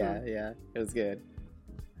 Yeah, it was good.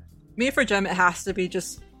 Me for Jem, it has to be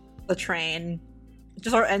just the train,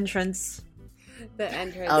 just our entrance. The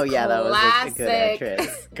entrance. Oh yeah, that was a good classic.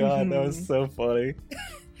 entrance. God, that was so funny.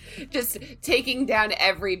 Just taking down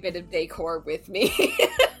every bit of decor with me.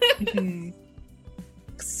 Because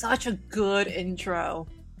like such a good intro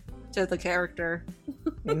to the character.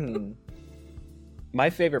 Mhm. One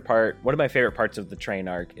of my favorite parts of the train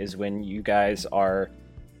arc is when you guys are,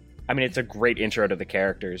 I mean, it's a great intro to the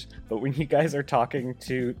characters, but when you guys are talking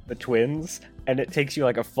to the twins, and it takes you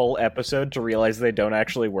like a full episode to realize they don't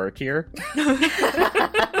actually work here.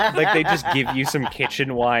 Like, they just give you some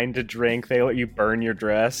kitchen wine to drink, they let you burn your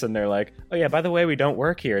dress, and they're like, oh yeah, by the way, we don't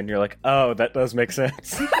work here. And you're like, oh, that does make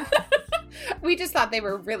sense. We just thought they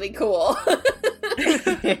were really cool.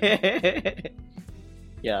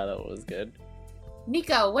 Yeah, that was good.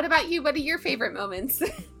 Nico, what about you? What are your favorite moments?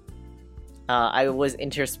 I was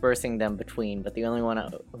interspersing them between, but the only one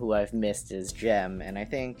who I've missed is Gem, and I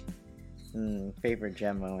think favorite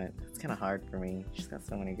Gem moment. It's kind of hard for me. She's got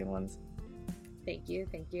so many good ones. Thank you.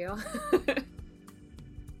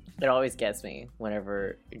 It always gets me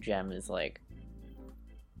whenever Gem is like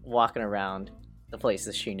walking around the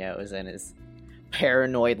places she knows and is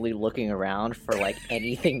paranoidly looking around for like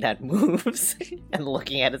anything that moves and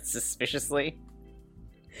looking at it suspiciously.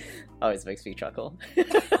 Always makes me chuckle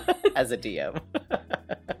as a DM.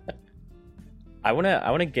 I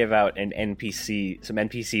wanna give out some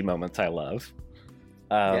NPC moments I love.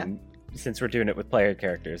 Since we're doing it with player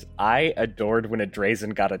characters, I adored when a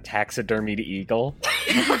Drazen got a taxidermied eagle,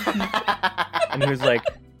 and he was like,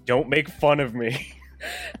 "Don't make fun of me."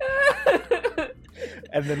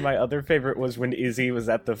 And then my other favorite was when Izzy was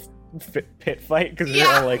at the pit fight, because we were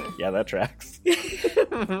all like, "Yeah, that tracks."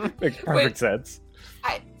 Makes perfect sense.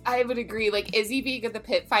 I would agree. Like, Izzy being at the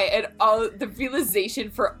pit fight and all the realization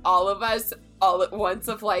for all of us all at once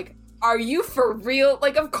of like, are you for real?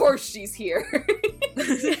 Like, of course she's here.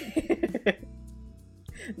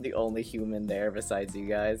 The only human there besides you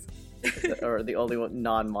guys. Or the only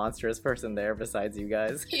non-monstrous person there besides you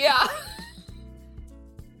guys. Yeah.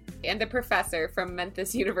 And a professor from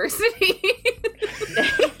Memphis University.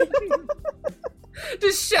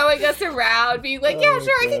 Just showing us around, being like, yeah,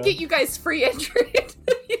 sure, I can get you guys free entry.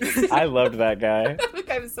 I loved that guy. That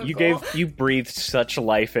guy was so cool. You breathed such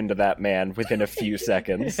life into that man within a few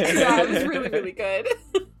seconds. Yeah, it was really, really good.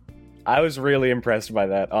 I was really impressed by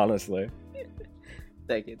that, honestly.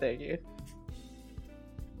 Thank you.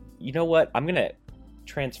 You know what? I'm gonna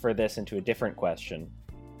transfer this into a different question,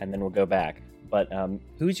 and then we'll go back. But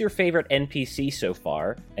who's your favorite NPC so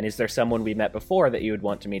far, and is there someone we met before that you would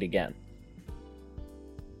want to meet again?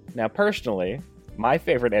 Now, personally, my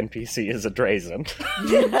favorite NPC is a Drazen.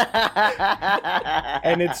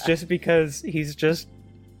 And it's just because he's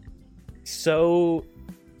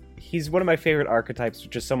one of my favorite archetypes,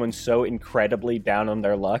 which is someone so incredibly down on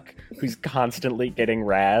their luck, who's constantly getting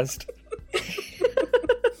razzed.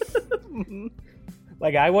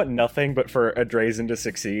 Like, I want nothing but for a Drazen to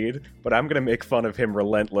succeed, but I'm gonna make fun of him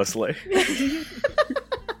relentlessly.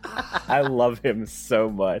 I love him so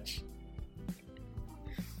much.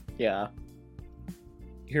 Yeah.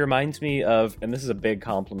 He reminds me of, and this is a big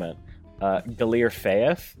compliment, Galir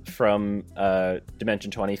Faeth from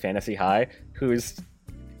Dimension 20 Fantasy High, who's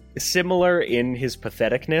similar in his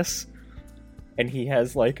patheticness, and he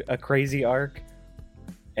has like a crazy arc,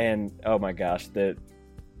 and oh my gosh, the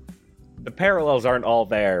parallels aren't all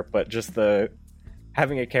there, but just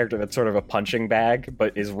having a character that's sort of a punching bag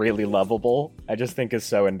but is really lovable, I just think is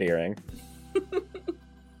so endearing.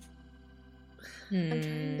 I'm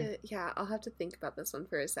trying to, I'll have to think about this one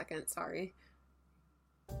for a second, sorry.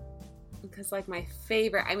 Because, like, my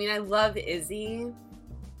favorite, I mean, I love Izzy,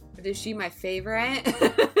 but is she my favorite?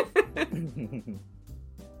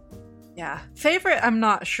 Yeah. Favorite, I'm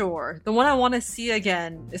not sure. The one I want to see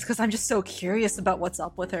again is because I'm just so curious about what's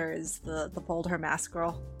up with her is the Bold Her Mask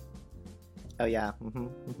girl. Oh, yeah.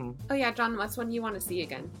 Oh, yeah, John, what's one you want to see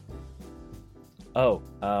again? Oh,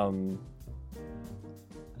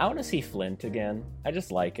 I want to see Flint again. I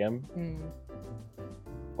just like him.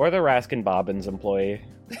 Or the Raskin Bobbins employee.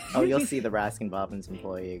 Oh, you'll see the Raskin Bobbins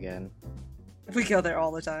employee again. We go there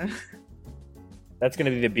all the time. That's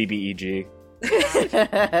going to be the BBEG. If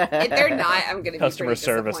they're not, I'm going to be Customer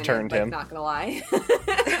service turned him. Not going to lie.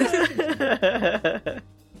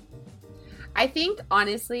 I think,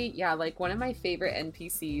 honestly, yeah, like, one of my favorite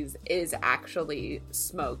NPCs is actually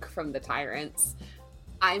Smoke from the Tyrants.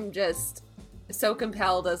 I'm just so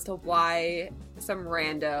compelled as to why some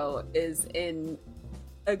rando is in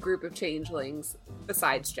a group of changelings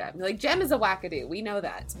besides Gem. Like, Gem is a wackadoo, we know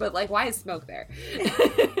that, but like, why is Smoke there?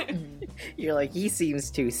 You're like, he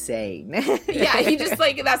seems too sane. Yeah, he just,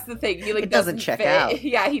 like, that's the thing, he like doesn't check fit. out.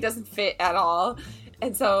 Yeah, he doesn't fit at all.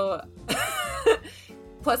 And so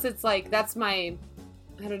plus it's like, that's my,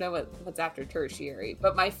 I don't know what's after tertiary,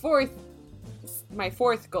 but my fourth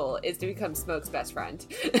goal is to become Smoke's best friend.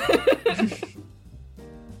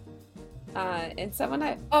 And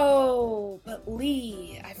but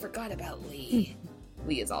Lee, I forgot about Lee.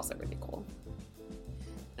 Lee is also really cool.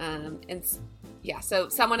 So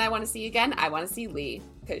someone I want to see again, I want to see Lee,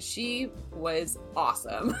 because she was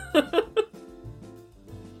awesome.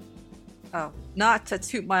 Oh, not to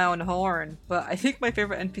toot my own horn, but I think my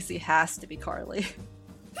favorite NPC has to be Carly.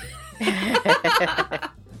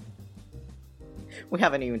 We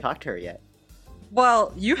haven't even talked to her yet.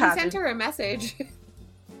 Well, you You haven't. sent her a message.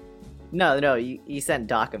 No, you sent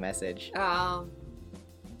Doc a message.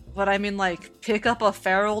 But I mean, like, pick up a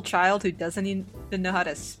feral child who doesn't even know how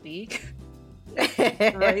to speak,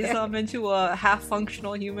 raise them into a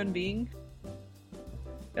half-functional human being.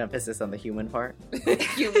 Emphasis on the human part.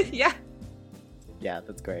 Yeah. Yeah,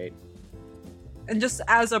 that's great. And just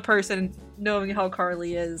as a person, knowing how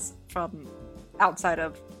Carly is from outside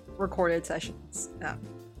of recorded sessions,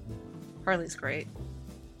 Carly's great.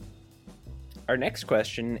 Our next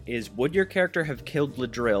question is, would your character have killed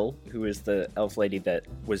Ladrill, who is the elf lady that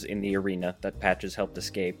was in the arena that Patches helped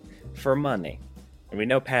escape, for money? And we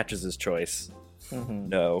know Patches' choice. Mm-hmm.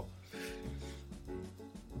 No.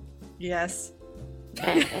 Yes.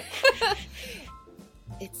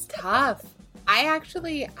 It's tough. I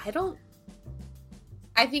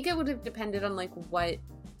think it would have depended on, like, what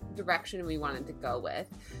direction we wanted to go with.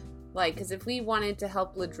 Like, because if we wanted to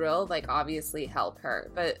help Ladrill, like, obviously help her.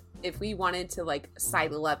 But if we wanted to, like,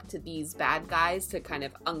 sidle up to these bad guys to kind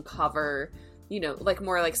of uncover, you know, like,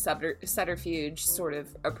 more like subterfuge sort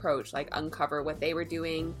of approach, like, uncover what they were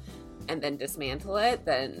doing and then dismantle it,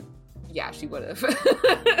 then, yeah, she would have.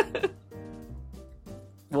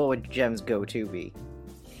 What would Jem's go-to be?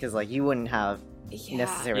 Because, like, you wouldn't have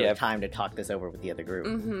necessarily time to talk this over with the other group.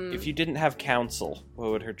 Mm-hmm. If you didn't have counsel,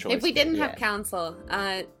 what would her choice If we be? didn't have counsel,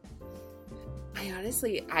 I'm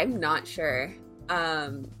not sure.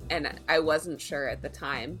 And I wasn't sure at the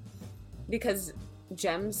time. Because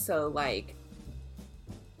Jem's so, like,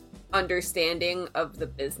 understanding of the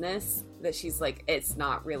business that she's like, it's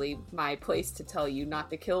not really my place to tell you not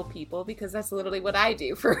to kill people, because that's literally what I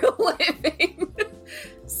do for a living.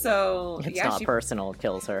 So, It's not she personal,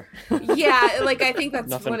 kills her. Yeah, like, I think that's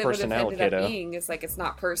Nothing what it would have personnel, ended kiddo. up being. Is like, it's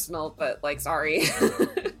not personal, but, like, sorry.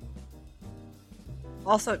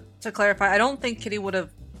 Also, to clarify, I don't think Kitty would have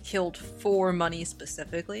killed for money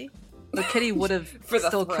specifically, but Kitty would have For the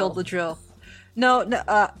still thrill. killed the drill.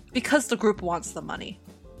 No, because the group wants the money.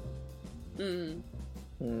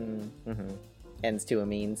 Mm-hmm. Ends to a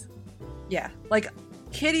means. Yeah, like,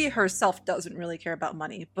 Kitty herself doesn't really care about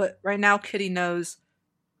money, but right now Kitty knows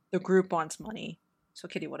the group wants money, so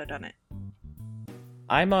Kitty would have done it.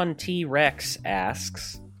 I'm on T-Rex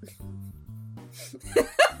asks,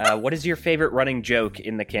 what is your favorite running joke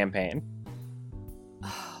in the campaign?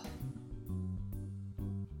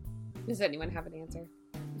 Does anyone have an answer?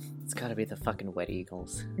 It's gotta be the fucking Wet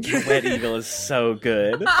Eagles. Wet Eagle is so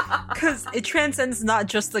good. Because it transcends not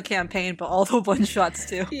just the campaign, but all the one-shots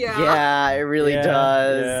too. Yeah, it really Yeah,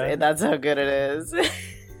 does. yeah. And that's how good it is.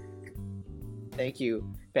 Thank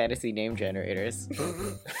you, fantasy name generators,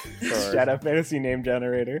 Shout out Fantasy Name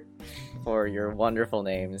Generator. for your wonderful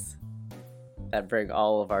names that bring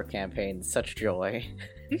all of our campaigns such joy.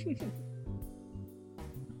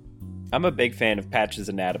 I'm a big fan of Patch's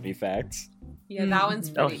anatomy facts. Yeah, that one's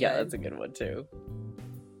Oh pretty yeah, good. that's a good one too.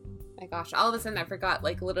 My gosh, all of a sudden I forgot,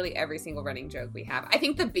 like, literally every single running joke we have. I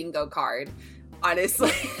think the bingo card,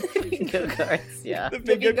 honestly. Bingo cards, yeah. The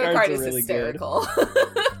The bingo cards card are is really hysterical.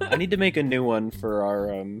 I need to make a new one for our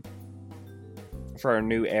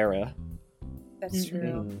new era. That's true.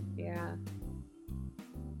 Mm. Yeah.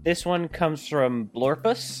 This one comes from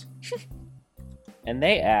Blorpus, and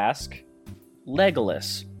they ask,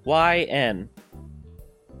 Legolas, why N?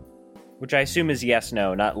 Which I assume is yes,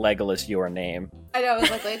 no, not Legolas, your name. I know, I was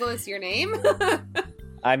like, Legolas, your name?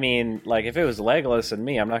 I mean, like, if it was Legolas and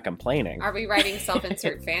me, I'm not complaining. Are we writing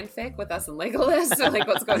self-insert fanfic with us and Legolas? Or, like,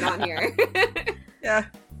 what's going on here? Yeah.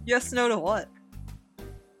 Yes, no to what?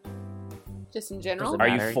 Just in general? Doesn't Are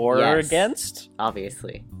you matter. for or Yes. against?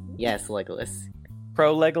 Obviously. Yes, Legolas.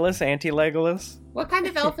 Pro Legolas, anti Legolas? What kind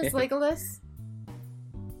of elf is Legolas?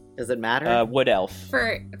 Does it matter? Wood elf.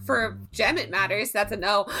 For Gem, it matters. That's a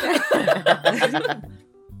no.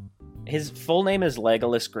 His full name is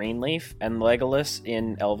Legolas Greenleaf, and Legolas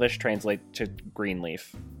in Elvish translates to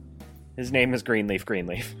Greenleaf. His name is Greenleaf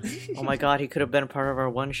Greenleaf. Oh my god, he could have been a part of our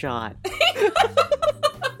one shot.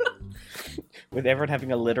 With everyone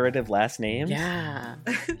having alliterative last names? Yeah.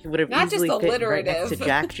 He would have Not just easily fit right next to alliterative.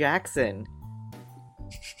 Jack Jackson.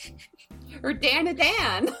 Or Dan.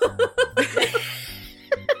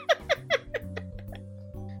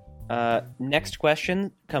 Next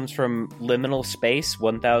question comes from Liminal Space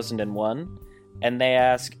 1001, and they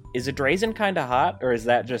ask, "Is a Drazen kind of hot, or is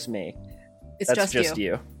that just me?" It's That's just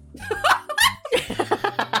you.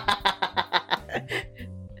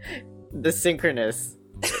 The synchronous.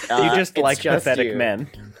 You just it's like just pathetic you. men.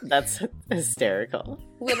 That's hysterical.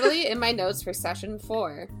 Literally in my notes for session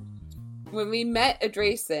 4, when we met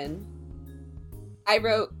Adrason, I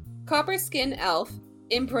wrote copper skin elf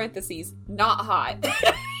in parentheses, not hot.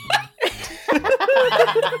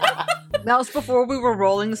 That was before we were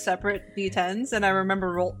rolling separate d10s, and I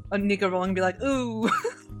remember Nika rolling and be like, ooh,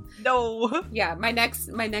 no. Yeah, my next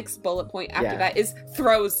bullet point after Yeah. that is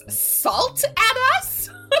throws salt at us.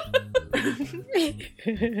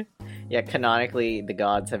 Yeah, canonically, the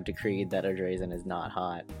gods have decreed that Adrazen is not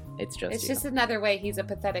hot. It's just It's you. just another way he's a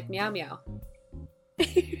pathetic meow meow.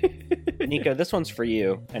 Nico, this one's for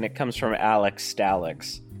you, and it comes from Alex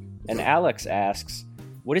Stalix. And Alex asks,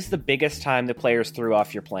 "What is the biggest time the players threw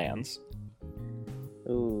off your plans?"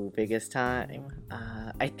 Ooh, biggest time.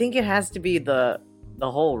 I think it has to be the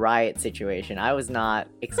whole riot situation. I was not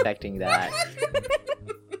expecting that.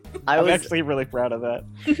 I'm actually really proud of that.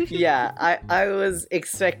 Yeah, I was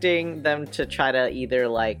expecting them to try to either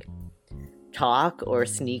like talk or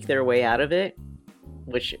sneak their way out of it,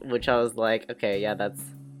 which I was like, okay, yeah,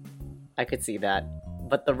 I could see that.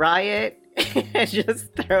 But the riot and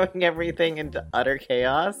just throwing everything into utter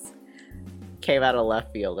chaos came out of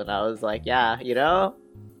left field, and I was like, yeah,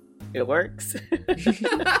 it works.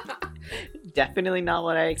 Definitely not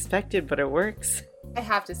what I expected, but it works. I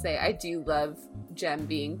have to say, I do love Jem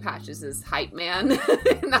being Patches' hype man in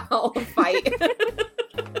the whole fight.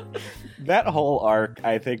 That whole arc,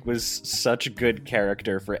 I think, was such good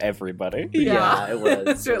character for everybody. Yeah, it was.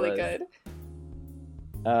 It's it really was.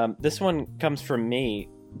 good. This one comes from me.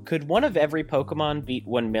 Could one of every Pokemon beat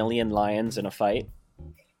 1 million lions in a fight?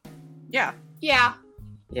 Yeah. Yeah.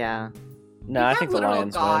 Yeah. No, We I have think the literal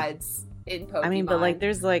lions win. gods in Pokemon. I mean, but like,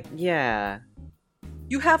 there's like, yeah.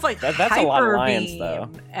 You have like That's Hyper a lot of lions, Beam though.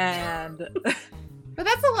 and But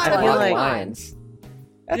that's a lot I of feel Pokemon. like- lions.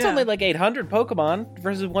 That's Yeah. only like 800 Pokemon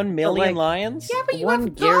versus 1 million like- lions? Yeah, but you One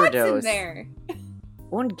have gods in Gyarados. there.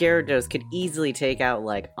 One Gyarados could easily take out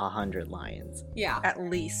like 100 lions. Yeah. at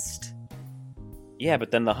least. Yeah,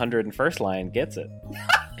 but then the 101st lion gets it.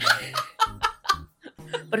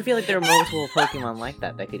 But I feel like there are multiple Pokemon like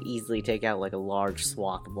that could easily take out like a large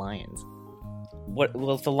swath of lions.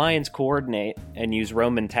 Well, if the lions coordinate and use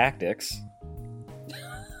Roman tactics,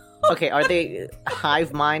 Okay, are they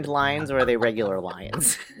hive mind lions or are they regular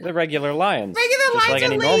lions? they're regular lions. Regular Just lions like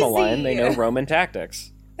are any normal lazy. lion, they know Roman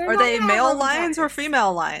tactics. They're Are not they gonna have male Roman lions or tactics.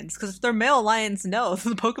 female lions? Because if they're male lions, no,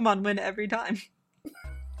 the Pokemon win every time.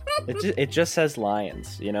 It just says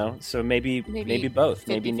lions, So maybe both,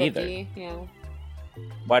 maybe 50-50, neither. Yeah.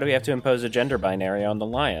 Why do we have to impose a gender binary on the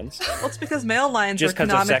lions? Well, it's because male lions Just are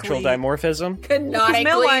because of sexual canonically... dimorphism? Canonically.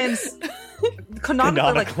 Male lions...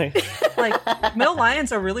 Canonically, Canonically. like male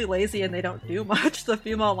lions are really lazy and they don't do much. The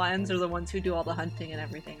female lions are the ones who do all the hunting and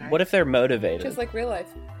everything. Right? What if they're motivated? Just like real life.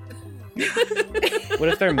 What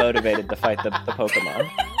if they're motivated to fight the Pokemon?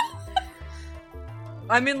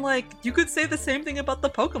 I mean, like, you could say the same thing about the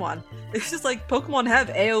Pokemon. It's just like Pokemon have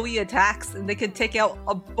AoE attacks and they can take out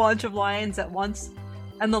a bunch of lions at once,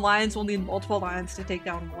 and the lions will need multiple lions to take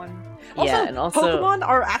down one. Yeah, and also- Pokemon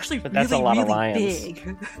are actually But really, that's a lot of really lions.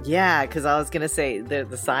 big. Yeah, because I was gonna say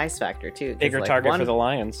the size factor too. 'cause, Bigger like, target one, for the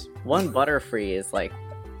lions. one Butterfree is like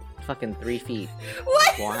fucking 3 feet.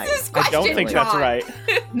 What Why? is this I question, don't think that's John? right.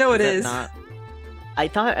 No, it Is is. that not- I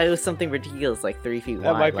thought it was something ridiculous, like 3 feet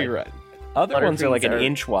That wide. might be like, right. Other ones are like an Butterfrees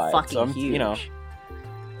inch wide. Fucking So I'm, huge.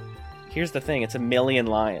 here's the thing: it's 1 million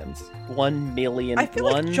lions. 1 million. I feel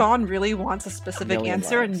like John really wants a specific million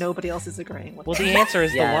answer and lions. nobody else is agreeing with Well, it. the answer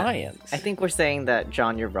is Yeah. the lions. I think we're saying that,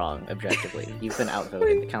 John, you're wrong, objectively. You've been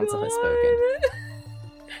outvoted. The council has spoken.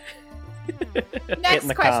 Hit Next in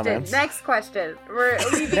the question. comments. Next question. We're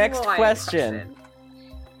leaving Next the lion question.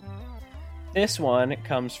 This one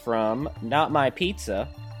comes from Not My Pizza.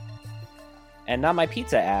 And Not My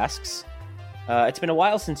Pizza asks, it's been a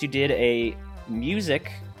while since you did a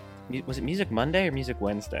was it Music Monday or Music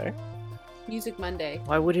Wednesday? Music Monday.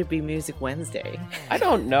 Why would it be Music Wednesday? I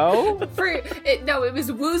don't know. It was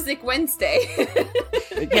Woozic Wednesday.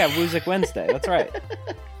 Yeah, Music Wednesday, that's right.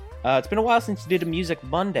 It's been a while since you did a Music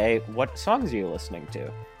Monday. What songs are you listening to?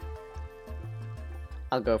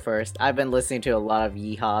 I'll go first. I've been listening to a lot of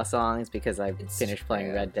Yeehaw songs because I It's finished playing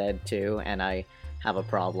true. Red Dead 2, and I have a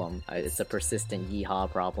problem. It's a persistent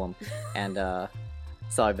Yeehaw problem. And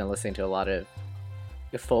so I've been listening to a lot of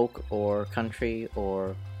folk or country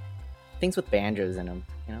or things with banjos in them,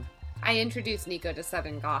 I introduced Nico to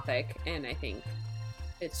Southern Gothic, and I think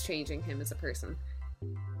it's changing him as a person.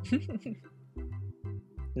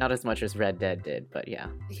 Not as much as Red Dead did, but yeah.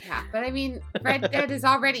 Yeah, but I mean, Red Dead is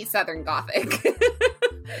already Southern Gothic.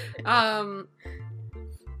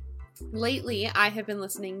 Lately, I have been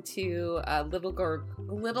listening to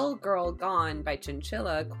Little Girl Gone by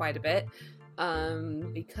Chinchilla quite a bit,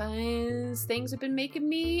 because things have been making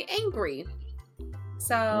me angry.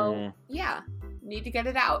 So, yeah, need to get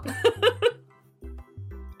it out.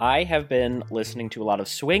 I have been listening to a lot of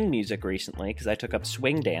swing music recently because I took up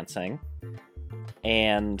swing dancing.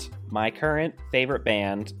 And my current favorite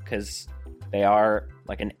band, because they are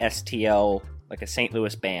like an STL, like a St.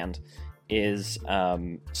 Louis band, is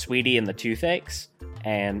Sweetie and the Toothaches.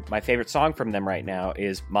 And my favorite song from them right now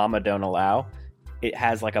is Mama Don't Allow. It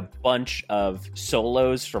has like a bunch of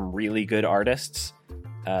solos from really good artists,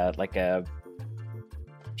 like a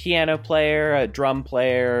piano player, a drum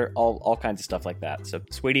player, all kinds of stuff like that. So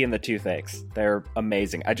Sweetie and the Toothaches, they're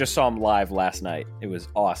amazing. I just saw them live last night. It was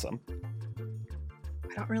awesome.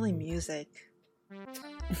 Not really music.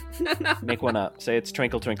 Make one up. Say it's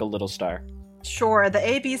Twinkle Twinkle Little Star. Sure, the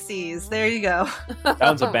ABCs. There you go. That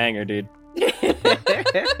one's a banger, dude.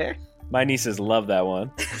 My nieces love that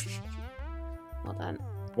one. Well done.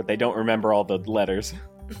 But they don't remember all the letters.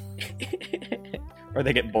 Or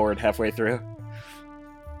they get bored halfway through.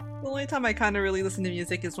 The only time I kind of really listen to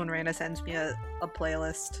music is when Raina sends me a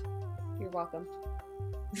playlist. You're welcome.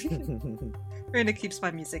 Raina keeps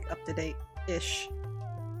my music up to date-ish.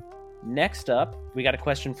 Next up, we got a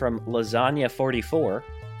question from Lasagna44.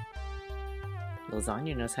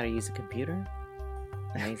 Lasagna knows how to use a computer?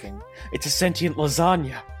 Amazing. It's a sentient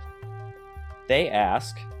lasagna. They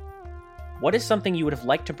ask, what is something you would have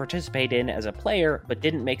liked to participate in as a player but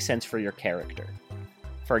didn't make sense for your character?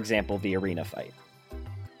 For example, the arena fight.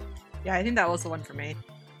 Yeah, I think that was the one for me.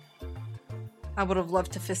 I would have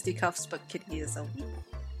loved to fisticuffs, but Kitty is a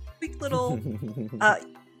weak little...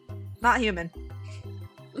 not human.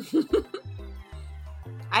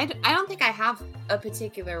 I don't think I have a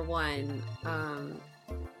particular one,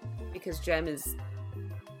 because Jem is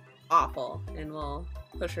awful and will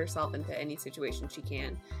push herself into any situation she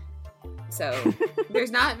can. So there's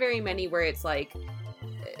not very many where it's like,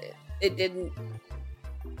 it didn't...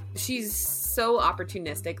 She's so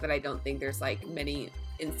opportunistic that I don't think there's like many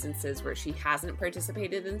instances where she hasn't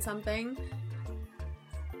participated in something.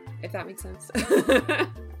 If that makes sense.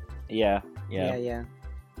 Yeah.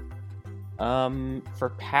 For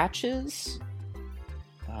Patches?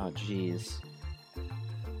 Oh, jeez.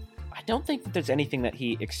 I don't think that there's anything that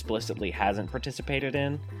he explicitly hasn't participated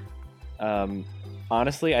in.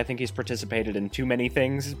 Honestly, I think he's participated in too many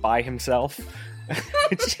things by himself,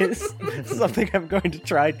 which is something I'm going to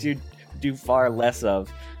try to do far less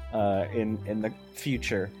of in the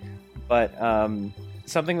future. But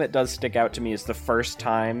something that does stick out to me is the first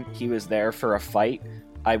time he was there for a fight,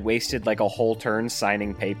 I wasted like a whole turn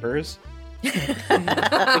signing papers. Yeah,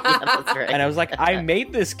 that's right. And I was like, I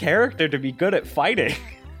made this character to be good at fighting.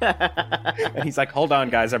 And he's like, hold on,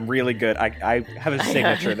 guys, I'm really good. I have a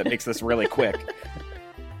signature that makes this really quick.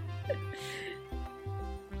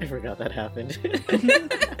 I forgot that happened.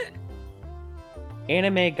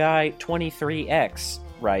 Anime Guy 23X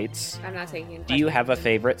writes, I'm not taking. do you have a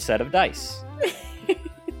favorite set of dice?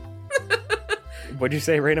 What'd you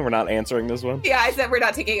say, Raina? We're not answering this one? Yeah, I said we're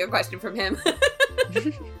not taking a question from him.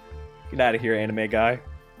 Get out of here, Anime Guy.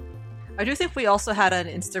 I do think we also had an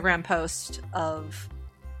Instagram post of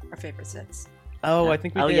our favorite sets. Oh, I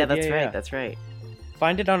think we did. Yeah, that's right. That's right.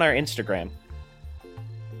 Find it on our Instagram.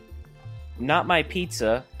 Not My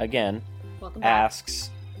Pizza, again, Welcome back. asks,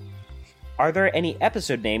 are there any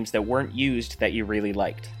episode names that weren't used that you really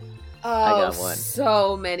liked? Oh, got one.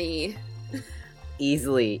 So many.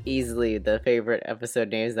 Easily the favorite episode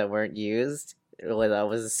names that weren't used, well, that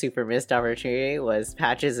was a super missed opportunity, was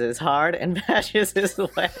Patches is Hard and Patches is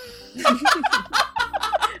Wet.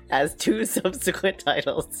 As two subsequent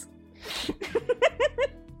titles.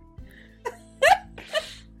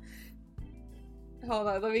 Hold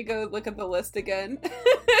on, let me go look at the list again.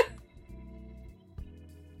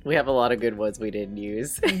 We have a lot of good ones we didn't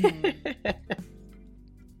use.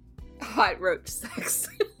 Hot roach sex.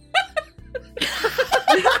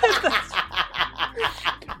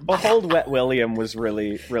 Behold Wet William was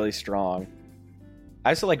really, really strong. I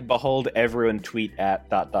also like Behold Everyone Tweet at ...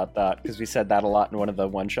 because we said that a lot in one of the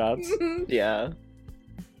one-shots. Yeah.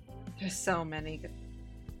 There's so many.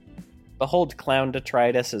 Behold Clown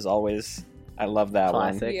Detritus is always... I love that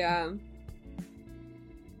Classic. one. Yeah.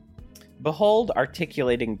 Behold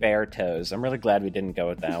Articulating Bear Toes. I'm really glad we didn't go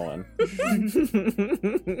with that one. I'm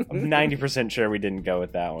 90% sure we didn't go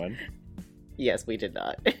with that one. Yes, we did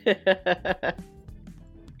not.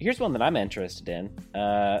 Here's one that I'm interested in.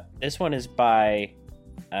 This one is by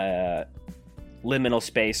Liminal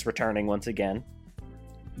Space, returning once again.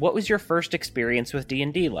 What was your first experience with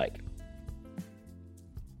D&D like?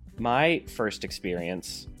 My first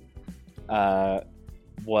experience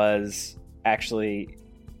was actually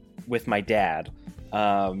with my dad.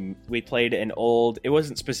 We played an old... It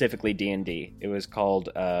wasn't specifically D&D. It was called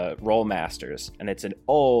Roll Masters, and it's an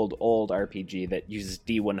old RPG that uses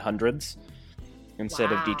D100s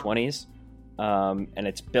instead of D20s. And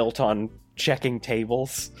it's built on checking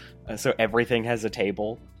tables, so everything has a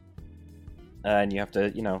table. And you have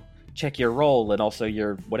to, check your roll and also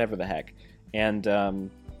your whatever the heck. And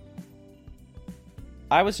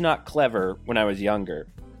I was not clever when I was younger.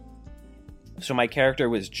 So my character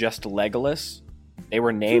was just Legolas. They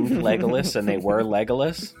were named Legolas and they were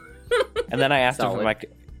Legolas. And then I asked him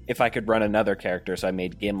if I could run another character, so I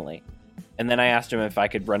made Gimli. And then I asked him if I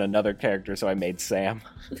could run another character, so I made Sam.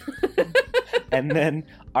 And then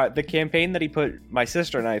the campaign that he put my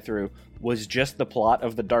sister and I through was just the plot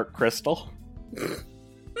of the Dark Crystal.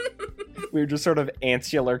 We were just sort of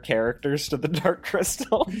ancillary characters to the Dark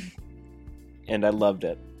Crystal. And I loved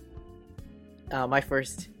it. My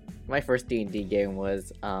first D&D game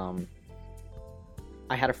was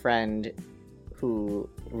I had a friend who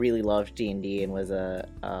really loved D&D and was a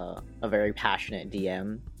very passionate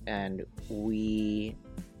DM, and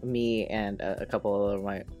me and a couple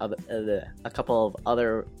of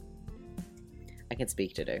other I can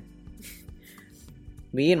speak today.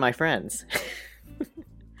 Me and my friends.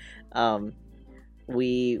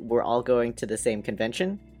 We were all going to the same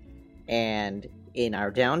convention, and in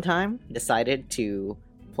our downtime decided to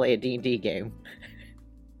play a D&D game.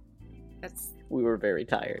 We were very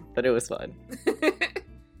tired, but it was fun.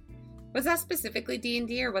 Was that specifically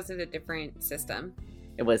D&D, or was it a different system?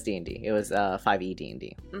 It was D&D. It was 5e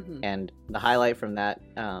D&D. Mm-hmm. And the highlight from that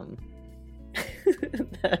from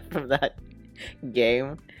that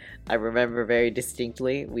game, I remember very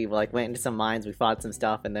distinctly. We went into some mines, we fought some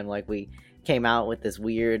stuff, and then we came out with this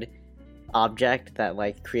weird object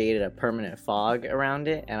that created a permanent fog around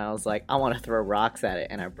it, and I was like, I want to throw rocks at it,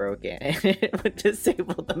 and I broke it, and it would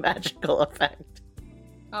disable the magical effect.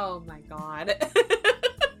 Oh my god.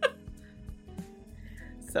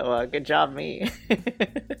 So good job, me.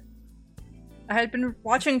 I had been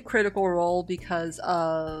watching Critical Role because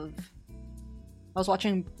I was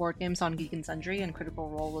watching board games on Geek and Sundry, and Critical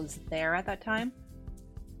Role was there at that time,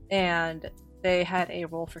 and they had a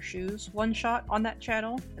Roll for Shoes one-shot on that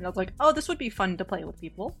channel, and I was like, oh, this would be fun to play with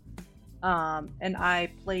people. And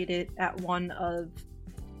I played it at one of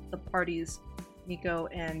the parties Nico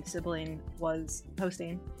and Sibling was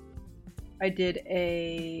hosting. I did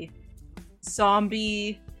a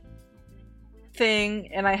zombie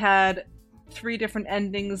thing, and I had 3 different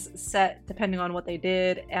endings set depending on what they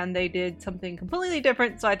did, and they did something completely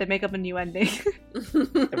different, so I had to make up a new ending.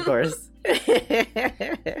 Of course.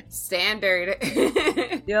 Standard.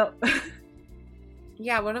 Yep.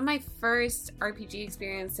 Yeah, one of my first RPG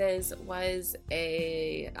experiences was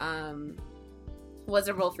a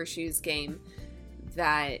Roll for Shoes game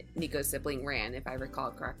that Nico's sibling ran, if I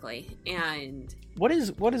recall correctly. And what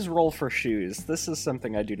is Roll for Shoes? This is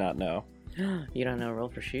something I do not know. You don't know Roll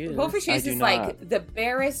for Shoes? Roll for Shoes is not. the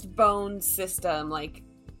barest bones system.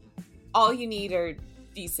 All you need are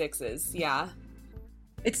D6s. Yeah.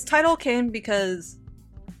 Its title came because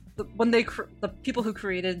the people who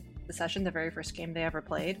created the session, the very first game they ever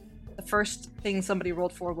played, the first thing somebody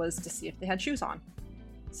rolled for was to see if they had shoes on.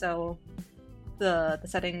 So the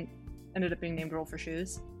setting ended up being named Roll for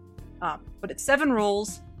Shoes. But it's 7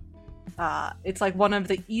 rules. It's one of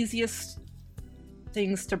the easiest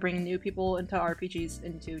things to bring new people into RPGs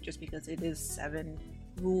into, just because it is 7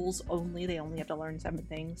 rules only. They only have to learn 7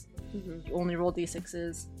 things. Mm-hmm. You only roll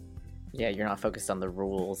D6s. Yeah, you're not focused on the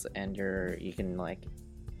rules, and you can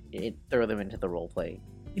throw them into the roleplay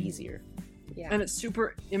easier. Yeah. And it's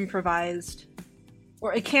super improvised,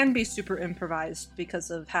 or it can be super improvised because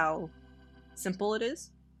of how simple it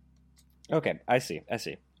is. Okay, I see.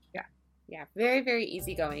 Yeah, very, very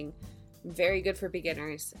easygoing. Very good for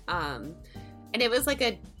beginners. And it was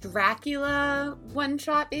a Dracula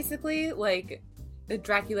one-shot, basically. A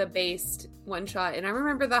Dracula-based one-shot. And I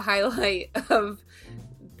remember the highlight of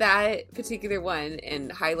that particular one, and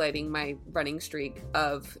highlighting my running streak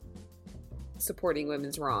of supporting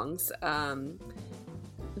women's wrongs.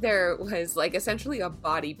 There was, essentially a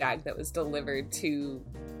body bag that was delivered to,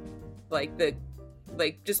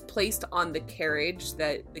 just placed on the carriage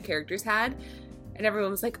that the characters had. And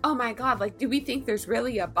everyone was like, oh my god, like, do we think there's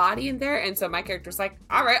really a body in there? And so my character's like,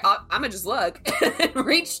 all right, I'm gonna just look. And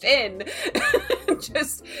reached in.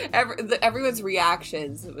 Just everyone's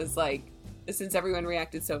reactions. It was like, since everyone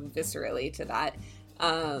reacted so viscerally to that,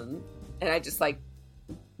 and I just like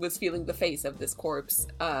was feeling the face of this corpse,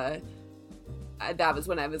 that was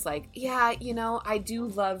when I was like, yeah, you know, I do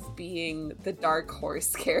love being the dark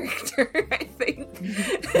horse character, I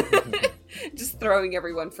think. Just throwing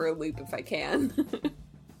everyone for a loop if I can.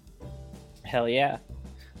 Hell yeah.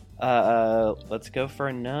 Let's go for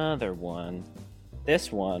another one. This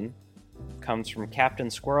one comes from Captain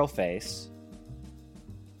Squirrelface.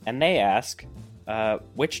 And they ask,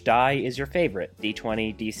 which die is your favorite?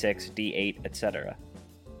 D20, D6, D8, etc.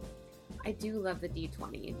 I do love the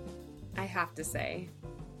D20, I have to say.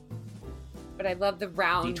 But I love the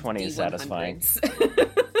round D20 is satisfying.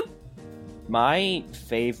 D100s. My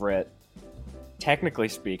favorite, technically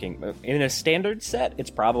speaking, in a standard set, it's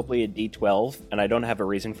probably a D12, and I don't have a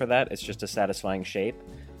reason for that. It's just a satisfying shape.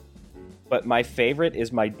 But my favorite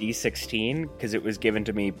is my D16, because it was given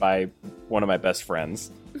to me by one of my best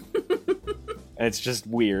friends. And it's just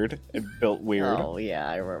weird. It built weird. Oh, yeah,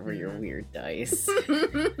 I remember your weird dice.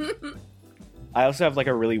 I also have like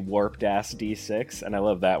a really warped ass D6, and I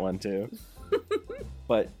love that one too.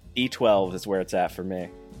 But D12 is where it's at for me.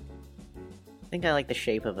 I think I like the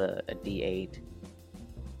shape of a D8.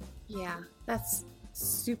 Yeah, that's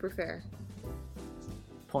super fair.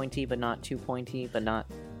 Pointy, but not too pointy, but not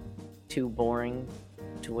too boring,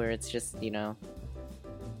 to where it's just, you know,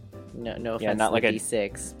 no offense not to like the a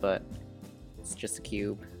D6, but it's just a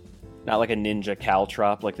cube. Not like a ninja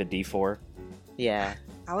caltrop like the D4. Yeah,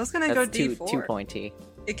 I was gonna that's go too D4. pointy.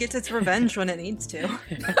 It gets its revenge when it needs to.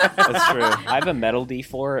 That's true. I have a metal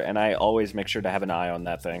D4, and I always make sure to have an eye on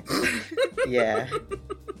that thing. Yeah.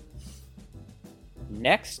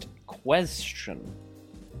 Next question.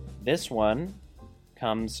 This one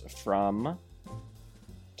comes from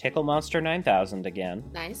Tickle Monster 9000 again.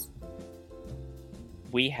 Nice.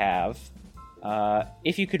 We have,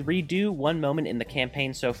 if you could redo one moment in the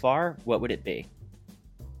campaign so far, what would it be?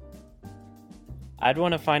 I'd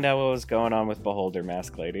want to find out what was going on with Beholder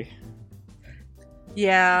Mask Lady.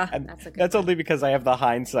 Yeah. And That's a good that's one. only because I have the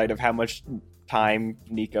hindsight of how much time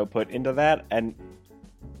Nico put into that, and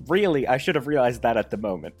really, I should have realized that at the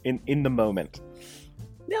moment, in the moment.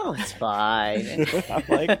 No, it's fine. I'm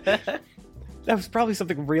like, that was probably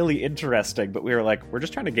something really interesting, but we were like, we're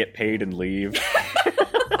just trying to get paid and leave.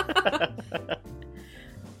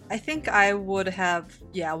 I think I would have,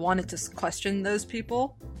 wanted to question those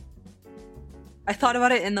people. I thought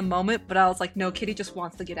about it in the moment, but I was like, no, Kitty just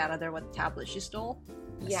wants to get out of there with the tablet she stole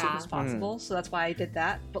as soon Yeah. as possible, so that's why I did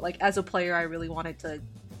that. But like, as a player, I really wanted to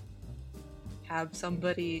have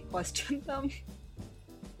somebody question them.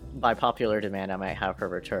 By popular demand, I might have her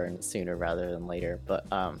return sooner rather than later. But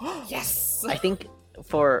Yes! I think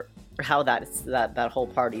for how that whole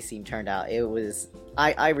party scene turned out, it was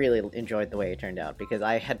I really enjoyed the way it turned out, because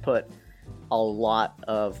I had put a lot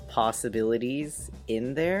of possibilities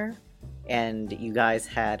in there, and you guys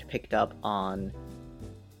had picked up on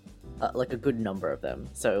like a good number of them.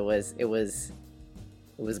 So it was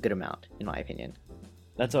a good amount, in my opinion.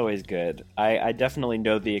 That's always good. I definitely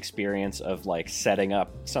know the experience of like setting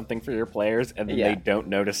up something for your players and then Yeah. they don't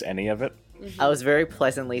notice any of it. I was very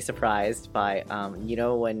pleasantly surprised by,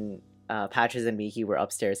 when Patches and Miki were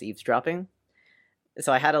upstairs eavesdropping.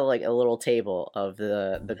 So I had a little table of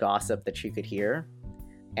the gossip that you could hear,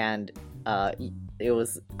 and it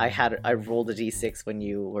was I rolled a d6 when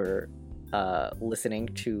you were listening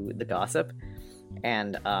to the gossip,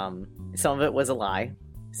 and some of it was a lie,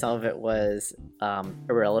 some of it was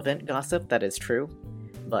irrelevant gossip that is true,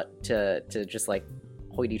 but to just like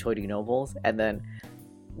hoity-toity nobles, and then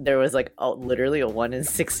there was like literally a 1 in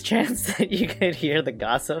 6 chance that you could hear the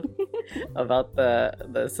gossip about the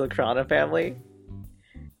Silkrana family,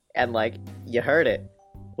 and like you heard it,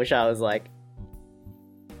 which I was like,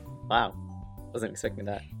 wow, wasn't expecting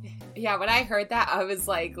that. Yeah, when I heard that, I was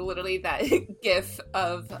like, literally that gif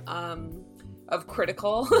of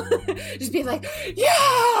Critical just being like,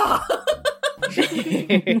 yeah.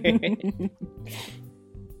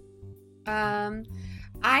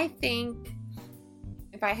 I think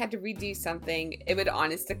if I had to redo something, it would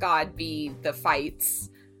honest to God be the fights.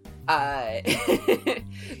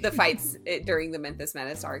 The fights during the Memphis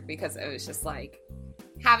Menace arc, because it was just like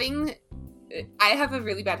I have a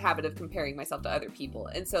really bad habit of comparing myself to other people,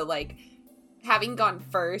 and so like having gone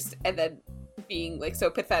first and then being like so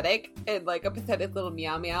pathetic and like a pathetic little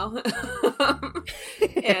meow meow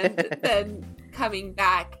and then coming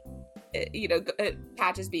back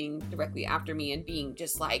Patches being directly after me and being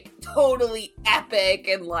just like totally epic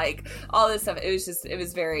and like all this stuff. It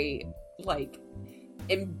was very like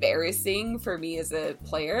embarrassing for me as a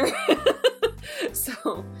player.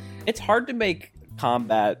 So it's hard to make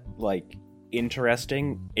combat like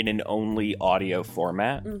interesting in an only audio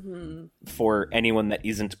format for anyone that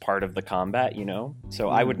isn't part of the combat, so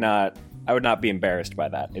I would not be embarrassed by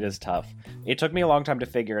that. It is tough. It took me a long time to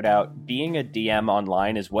figure it out. Being a DM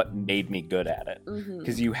online is what made me good at it,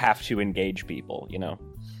 because you have to engage people,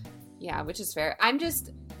 Yeah, which is fair.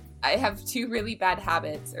 I have 2 really bad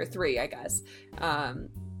habits, or 3, I guess.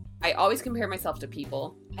 I always compare myself to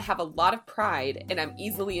people. I have a lot of pride, and I'm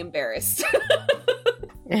easily embarrassed.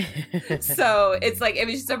 So it's like, it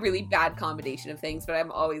was just a really bad combination of things, but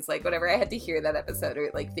I'm always like, whenever I had to hear that episode or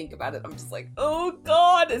like think about it, I'm just like, oh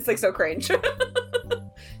god, it's like so cringe.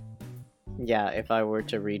 Yeah, if I were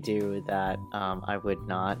to redo that, I would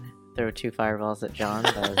not throw 2 fireballs at John.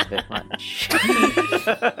 That was a bit much.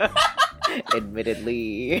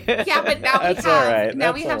 Admittedly. Yeah, but now That's we have alright,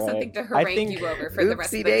 now that's we have alright. something to harangue you over for the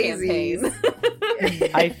rest of the Oopsie-daisies.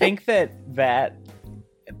 campaign. I think that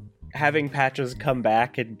having Patches come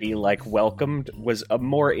back and be like welcomed was a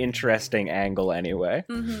more interesting angle anyway.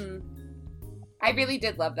 I really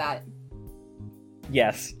did love that.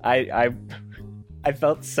 Yes, I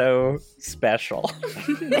felt so special.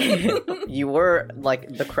 You were like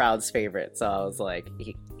the crowd's favorite, so I was like,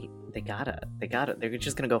 they gotta. They're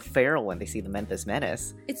just gonna go feral when they see the Memphis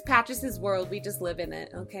Menace. It's Patches' world. We just live in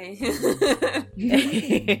it, okay?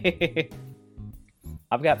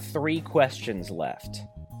 I've got 3 questions left.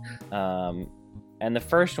 And the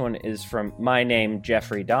first one is from my name,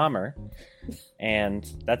 Jeffrey Dahmer. And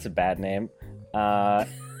that's a bad name.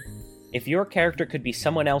 If your character could be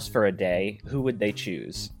someone else for a day, who would they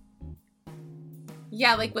choose?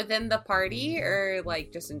 Yeah, like within the party or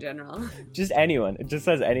like just in general? Just anyone. It just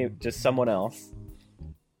says just someone else.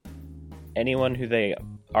 Anyone who they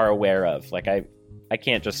are aware of. Like, I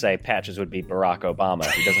can't just say Patches would be Barack Obama.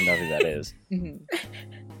 He doesn't know who that is.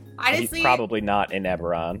 Honestly, he's probably not in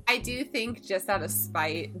Eberron. I do think just out of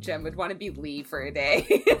spite, Jem would want to be Lee for a day.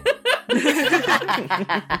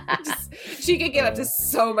 She could get up to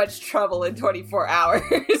so much trouble in 24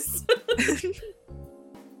 hours.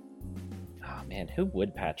 Oh man, who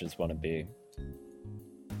would Patches want to be?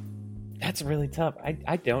 That's really tough.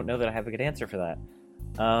 I don't know that I have a good answer for that.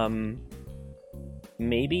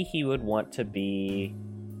 Maybe he would want to be...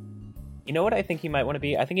 You know what I think he might want to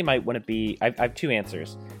be? I think he might want to be... I have 2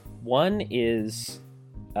 answers. One is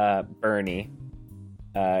Bernie,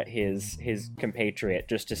 his compatriot,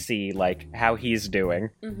 just to see like how he's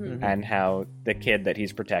doing and how the kid that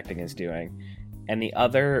he's protecting is doing. And the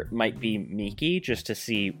other might be Miki, just to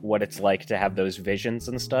see what it's like to have those visions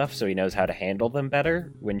and stuff, so he knows how to handle them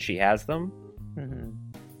better when she has them.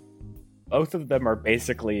 Both of them are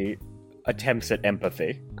basically attempts at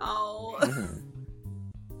empathy. Oh.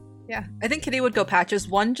 Yeah, I think Kitty would go Patches.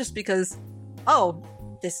 One, just because,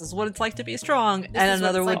 this is what it's like to be strong. And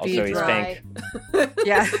another would be... Also, he's pink.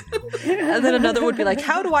 Yeah. And then another would be like,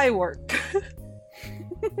 how do I work?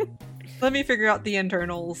 Let me figure out the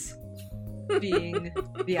internals, being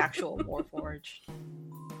the actual Warforged.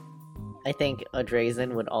 I think a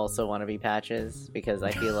Drazen would also want to be Patches, because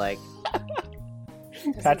I feel like...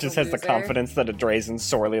 Patches has the confidence that a Drazen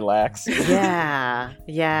sorely lacks. Yeah.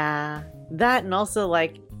 That, and also,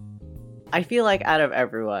 like, I feel like out of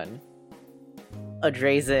everyone, a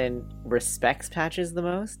Drazen respects Patches the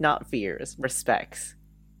most, not fears, respects.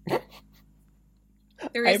 There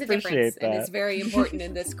is I a difference, appreciate and that. it's very important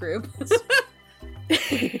in this group.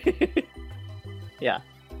 Yeah.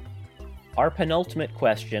 Our penultimate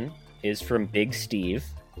question is from Big Steve.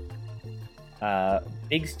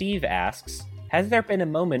 Big Steve asks, has there been a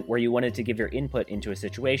moment where you wanted to give your input into a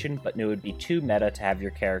situation, but knew it would be too meta to have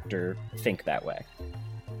your character think that way?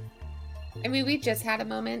 I mean, we just had a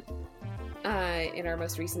moment in our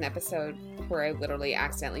most recent episode where I literally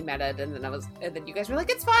accidentally metaed, and then you guys were like,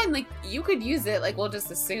 "It's fine, like you could use it, like we'll just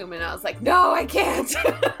assume," and I was like, "No, I can't."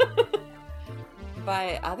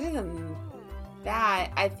 But other than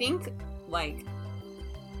that, I think like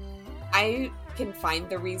I can find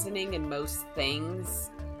the reasoning in most things,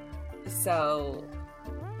 so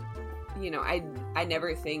I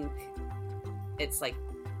never think it's like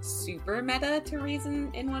super meta to reason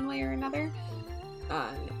in one way or another.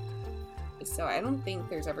 So I don't think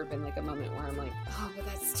there's ever been like a moment where I'm like, oh, but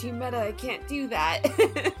that's too meta, I can't do that.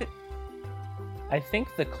 I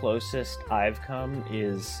think the closest I've come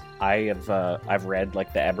is I've read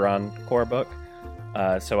like the Eberron core book,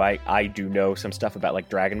 so I do know some stuff about like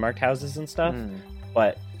dragon marked houses and stuff,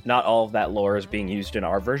 but not all of that lore is being used in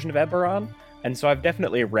our version of Eberron, and so I've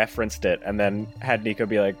definitely referenced it and then had Nico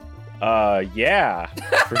be like, yeah,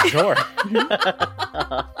 for sure.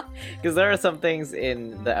 Because there are some things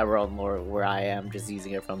in the Eberron lore where I am just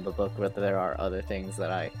using it from the book, but there are other things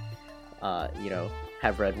that I,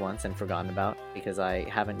 have read once and forgotten about because I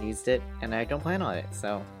haven't used it and I don't plan on it,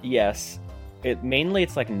 so... Yes.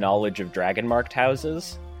 It's like knowledge of dragon-marked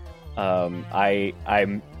houses.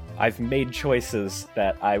 I've made choices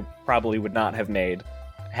that I probably would not have made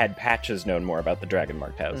had Patches known more about the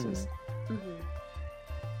dragon-marked houses.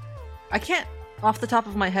 I can't, off the top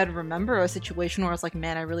of my head, remember a situation where I was like,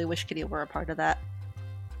 man, I really wish Kitty were a part of that.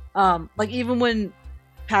 Like, even when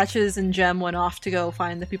Patches and Jem went off to go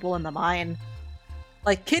find the people in the mine,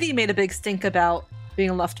 like, Kitty made a big stink about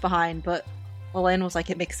being left behind, but Elaine was like,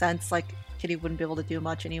 it makes sense, like, Kitty wouldn't be able to do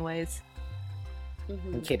much anyways.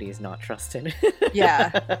 And Kitty is not trusted.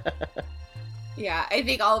 Yeah. Yeah, I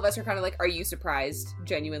think all of us are kind of like, are you surprised,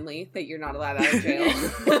 genuinely, that you're not allowed out of jail?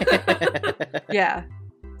 Yeah.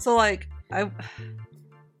 So, like,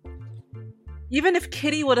 even if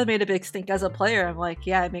Kitty would have made a big stink as a player, I'm like,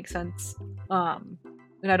 yeah, it makes sense. And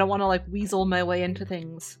I don't want to, like, weasel my way into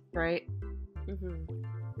things, right?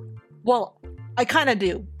 Well, I kind of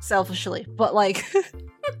do, selfishly, but, like...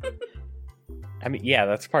 I mean, yeah,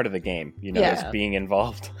 that's part of the game, Yeah. is being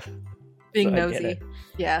involved. Being So I get nosy. it.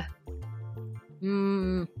 Yeah.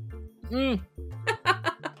 Do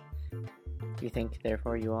you think,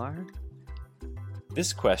 therefore, you are?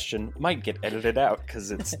 This question might get edited out because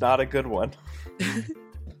it's not a good one.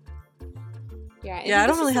 Yeah, I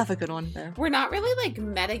don't really have a good one there. We're not really, like,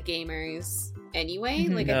 meta gamers anyway.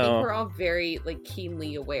 Like, I No. think we're all very, like,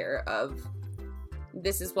 keenly aware of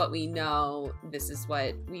this is what we know, this is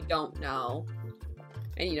what we don't know.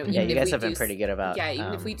 And, Yeah, even you if guys we have been do pretty good about...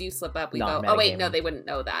 even if we do slip up, we go, not oh, wait, no, metagaming. they wouldn't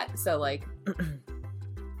know that. So, like...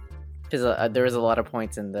 Because there was a lot of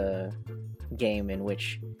points in the game in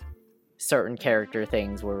which certain character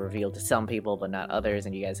things were revealed to some people, but not others,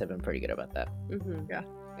 and you guys have been pretty good about that. Yeah.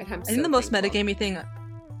 And I'm I think the most metagamey thing...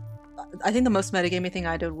 I think the most metagamey thing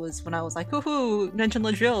I did was when I was like, hoo-hoo, mention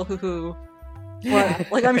Ladrill, hoo-hoo.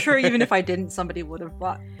 But, like, I'm sure even if I didn't, somebody would have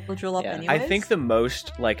brought Ladrill up Yeah. anyways. I think the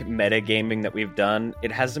most, like, metagaming that we've done,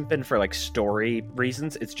 it hasn't been for, like, story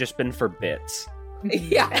reasons, it's just been for bits.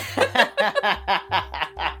 Yeah.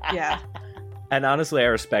 Yeah. And honestly, I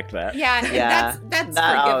respect that. Yeah, Yeah, that's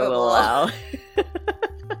that I will forgivable. allow.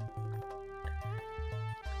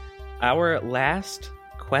 Our last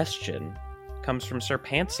question comes from Sir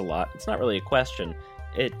Pantsalot. It's not really a question.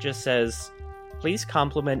 It just says, please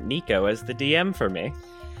compliment Nico as the DM for me.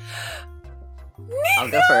 I'll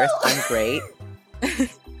go first. I'm great.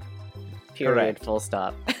 Period. Correct. Full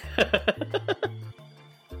stop.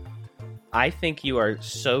 I think you are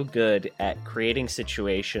so good at creating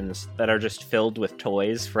situations that are just filled with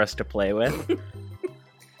toys for us to play with.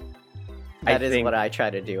 That is what I try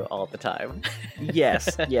to do all the time.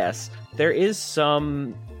 Yes, yes. There is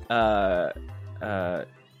some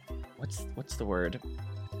what's the word?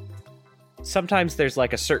 Sometimes there's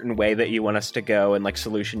like a certain way that you want us to go and like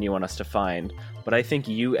solution you want us to find. But I think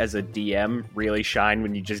you as a DM really shine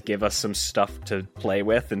when you just give us some stuff to play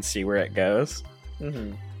with and see where it goes.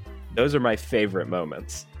 Mm-hmm. Those are my favorite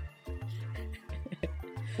moments.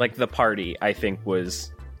 Like the party, I think,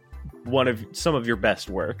 was some of your best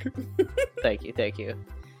work. Thank you.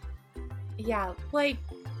 Yeah, like,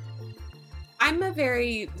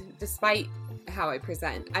 despite how I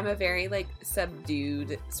present, I'm a very, like,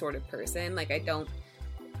 subdued sort of person. Like, I don't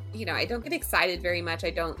get excited very much.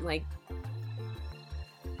 I don't, like,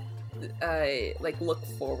 look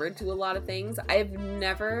forward to a lot of things. I've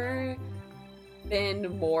never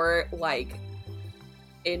been more, like,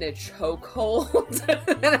 in a chokehold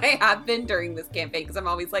than I have been during this campaign, because I'm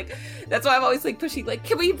always like, that's why I'm always like pushing, like,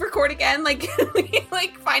 can we record again? Like, can we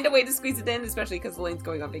like find a way to squeeze it in, especially because Elaine's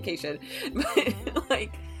going on vacation. But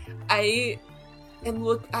like, I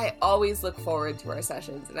always look forward to our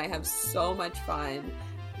sessions, and I have so much fun,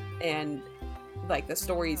 and like the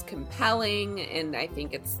story's compelling, and I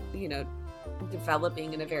think it's,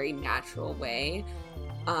 developing in a very natural way.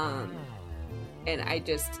 And I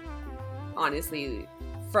just honestly,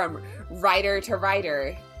 from writer to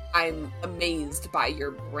writer, I'm amazed by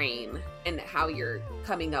your brain and how you're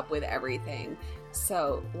coming up with everything.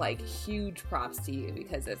 So, like, huge props to you,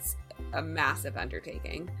 because it's a massive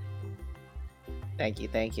undertaking. Thank you.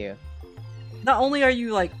 Not only are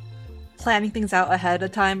you, like, planning things out ahead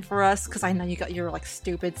of time for us, because I know you got your, like,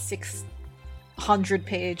 stupid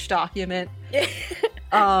 600-page document,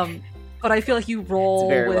 but I feel like you roll It's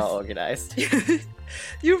very with... well organized.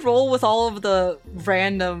 You roll with all of the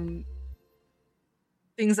random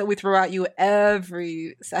things that we throw at you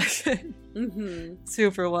every session Mm-hmm.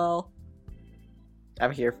 super well.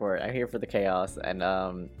 I'm here for it. I'm here for the chaos, and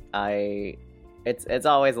it's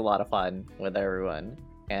always a lot of fun with everyone.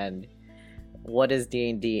 And what is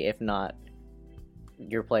D&D if not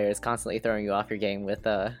your players constantly throwing you off your game with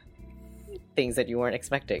things that you weren't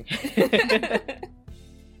expecting?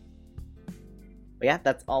 But yeah,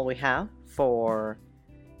 that's all we have for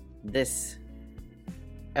this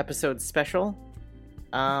episode special.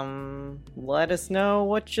 Let us know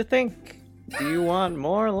what you think. Do you want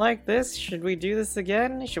more like this? Should we do this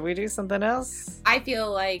again? Should we do something else? I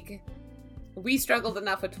feel like we struggled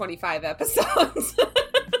enough with 25 episodes.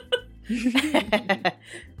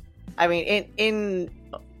 I mean, in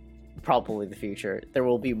probably the future, there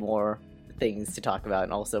will be more things to talk about,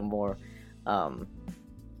 and also more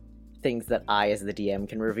things that I, as the DM,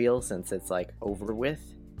 can reveal, since it's like over with,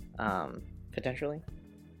 potentially.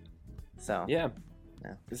 So Yeah.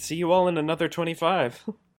 Yeah. See you all in another 25.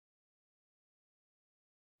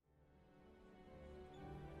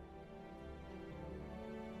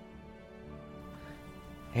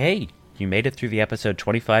 Hey, you made it through the episode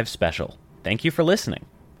 25 special. Thank you for listening.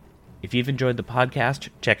 If you've enjoyed the podcast,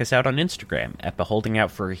 check us out on Instagram at Beholding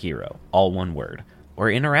Out for a Hero, all one word, or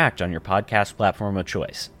interact on your podcast platform of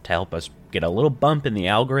choice to help us get a little bump in the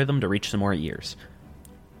algorithm to reach some more ears.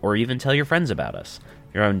 Or even tell your friends about us,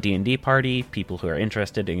 your own D&D party, people who are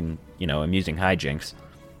interested in, amusing hijinks.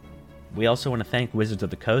 We also want to thank Wizards of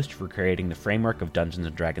the Coast for creating the framework of Dungeons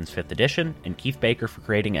 & Dragons 5th edition, and Keith Baker for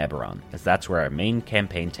creating Eberron, as that's where our main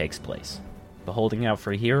campaign takes place. Beholding Out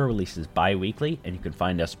for a Hero releases bi-weekly, and you can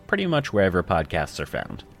find us pretty much wherever podcasts are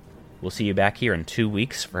found. We'll see you back here in 2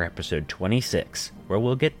 weeks for episode 26, where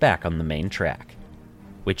we'll get back on the main track,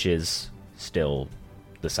 which is still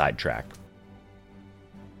the sidetrack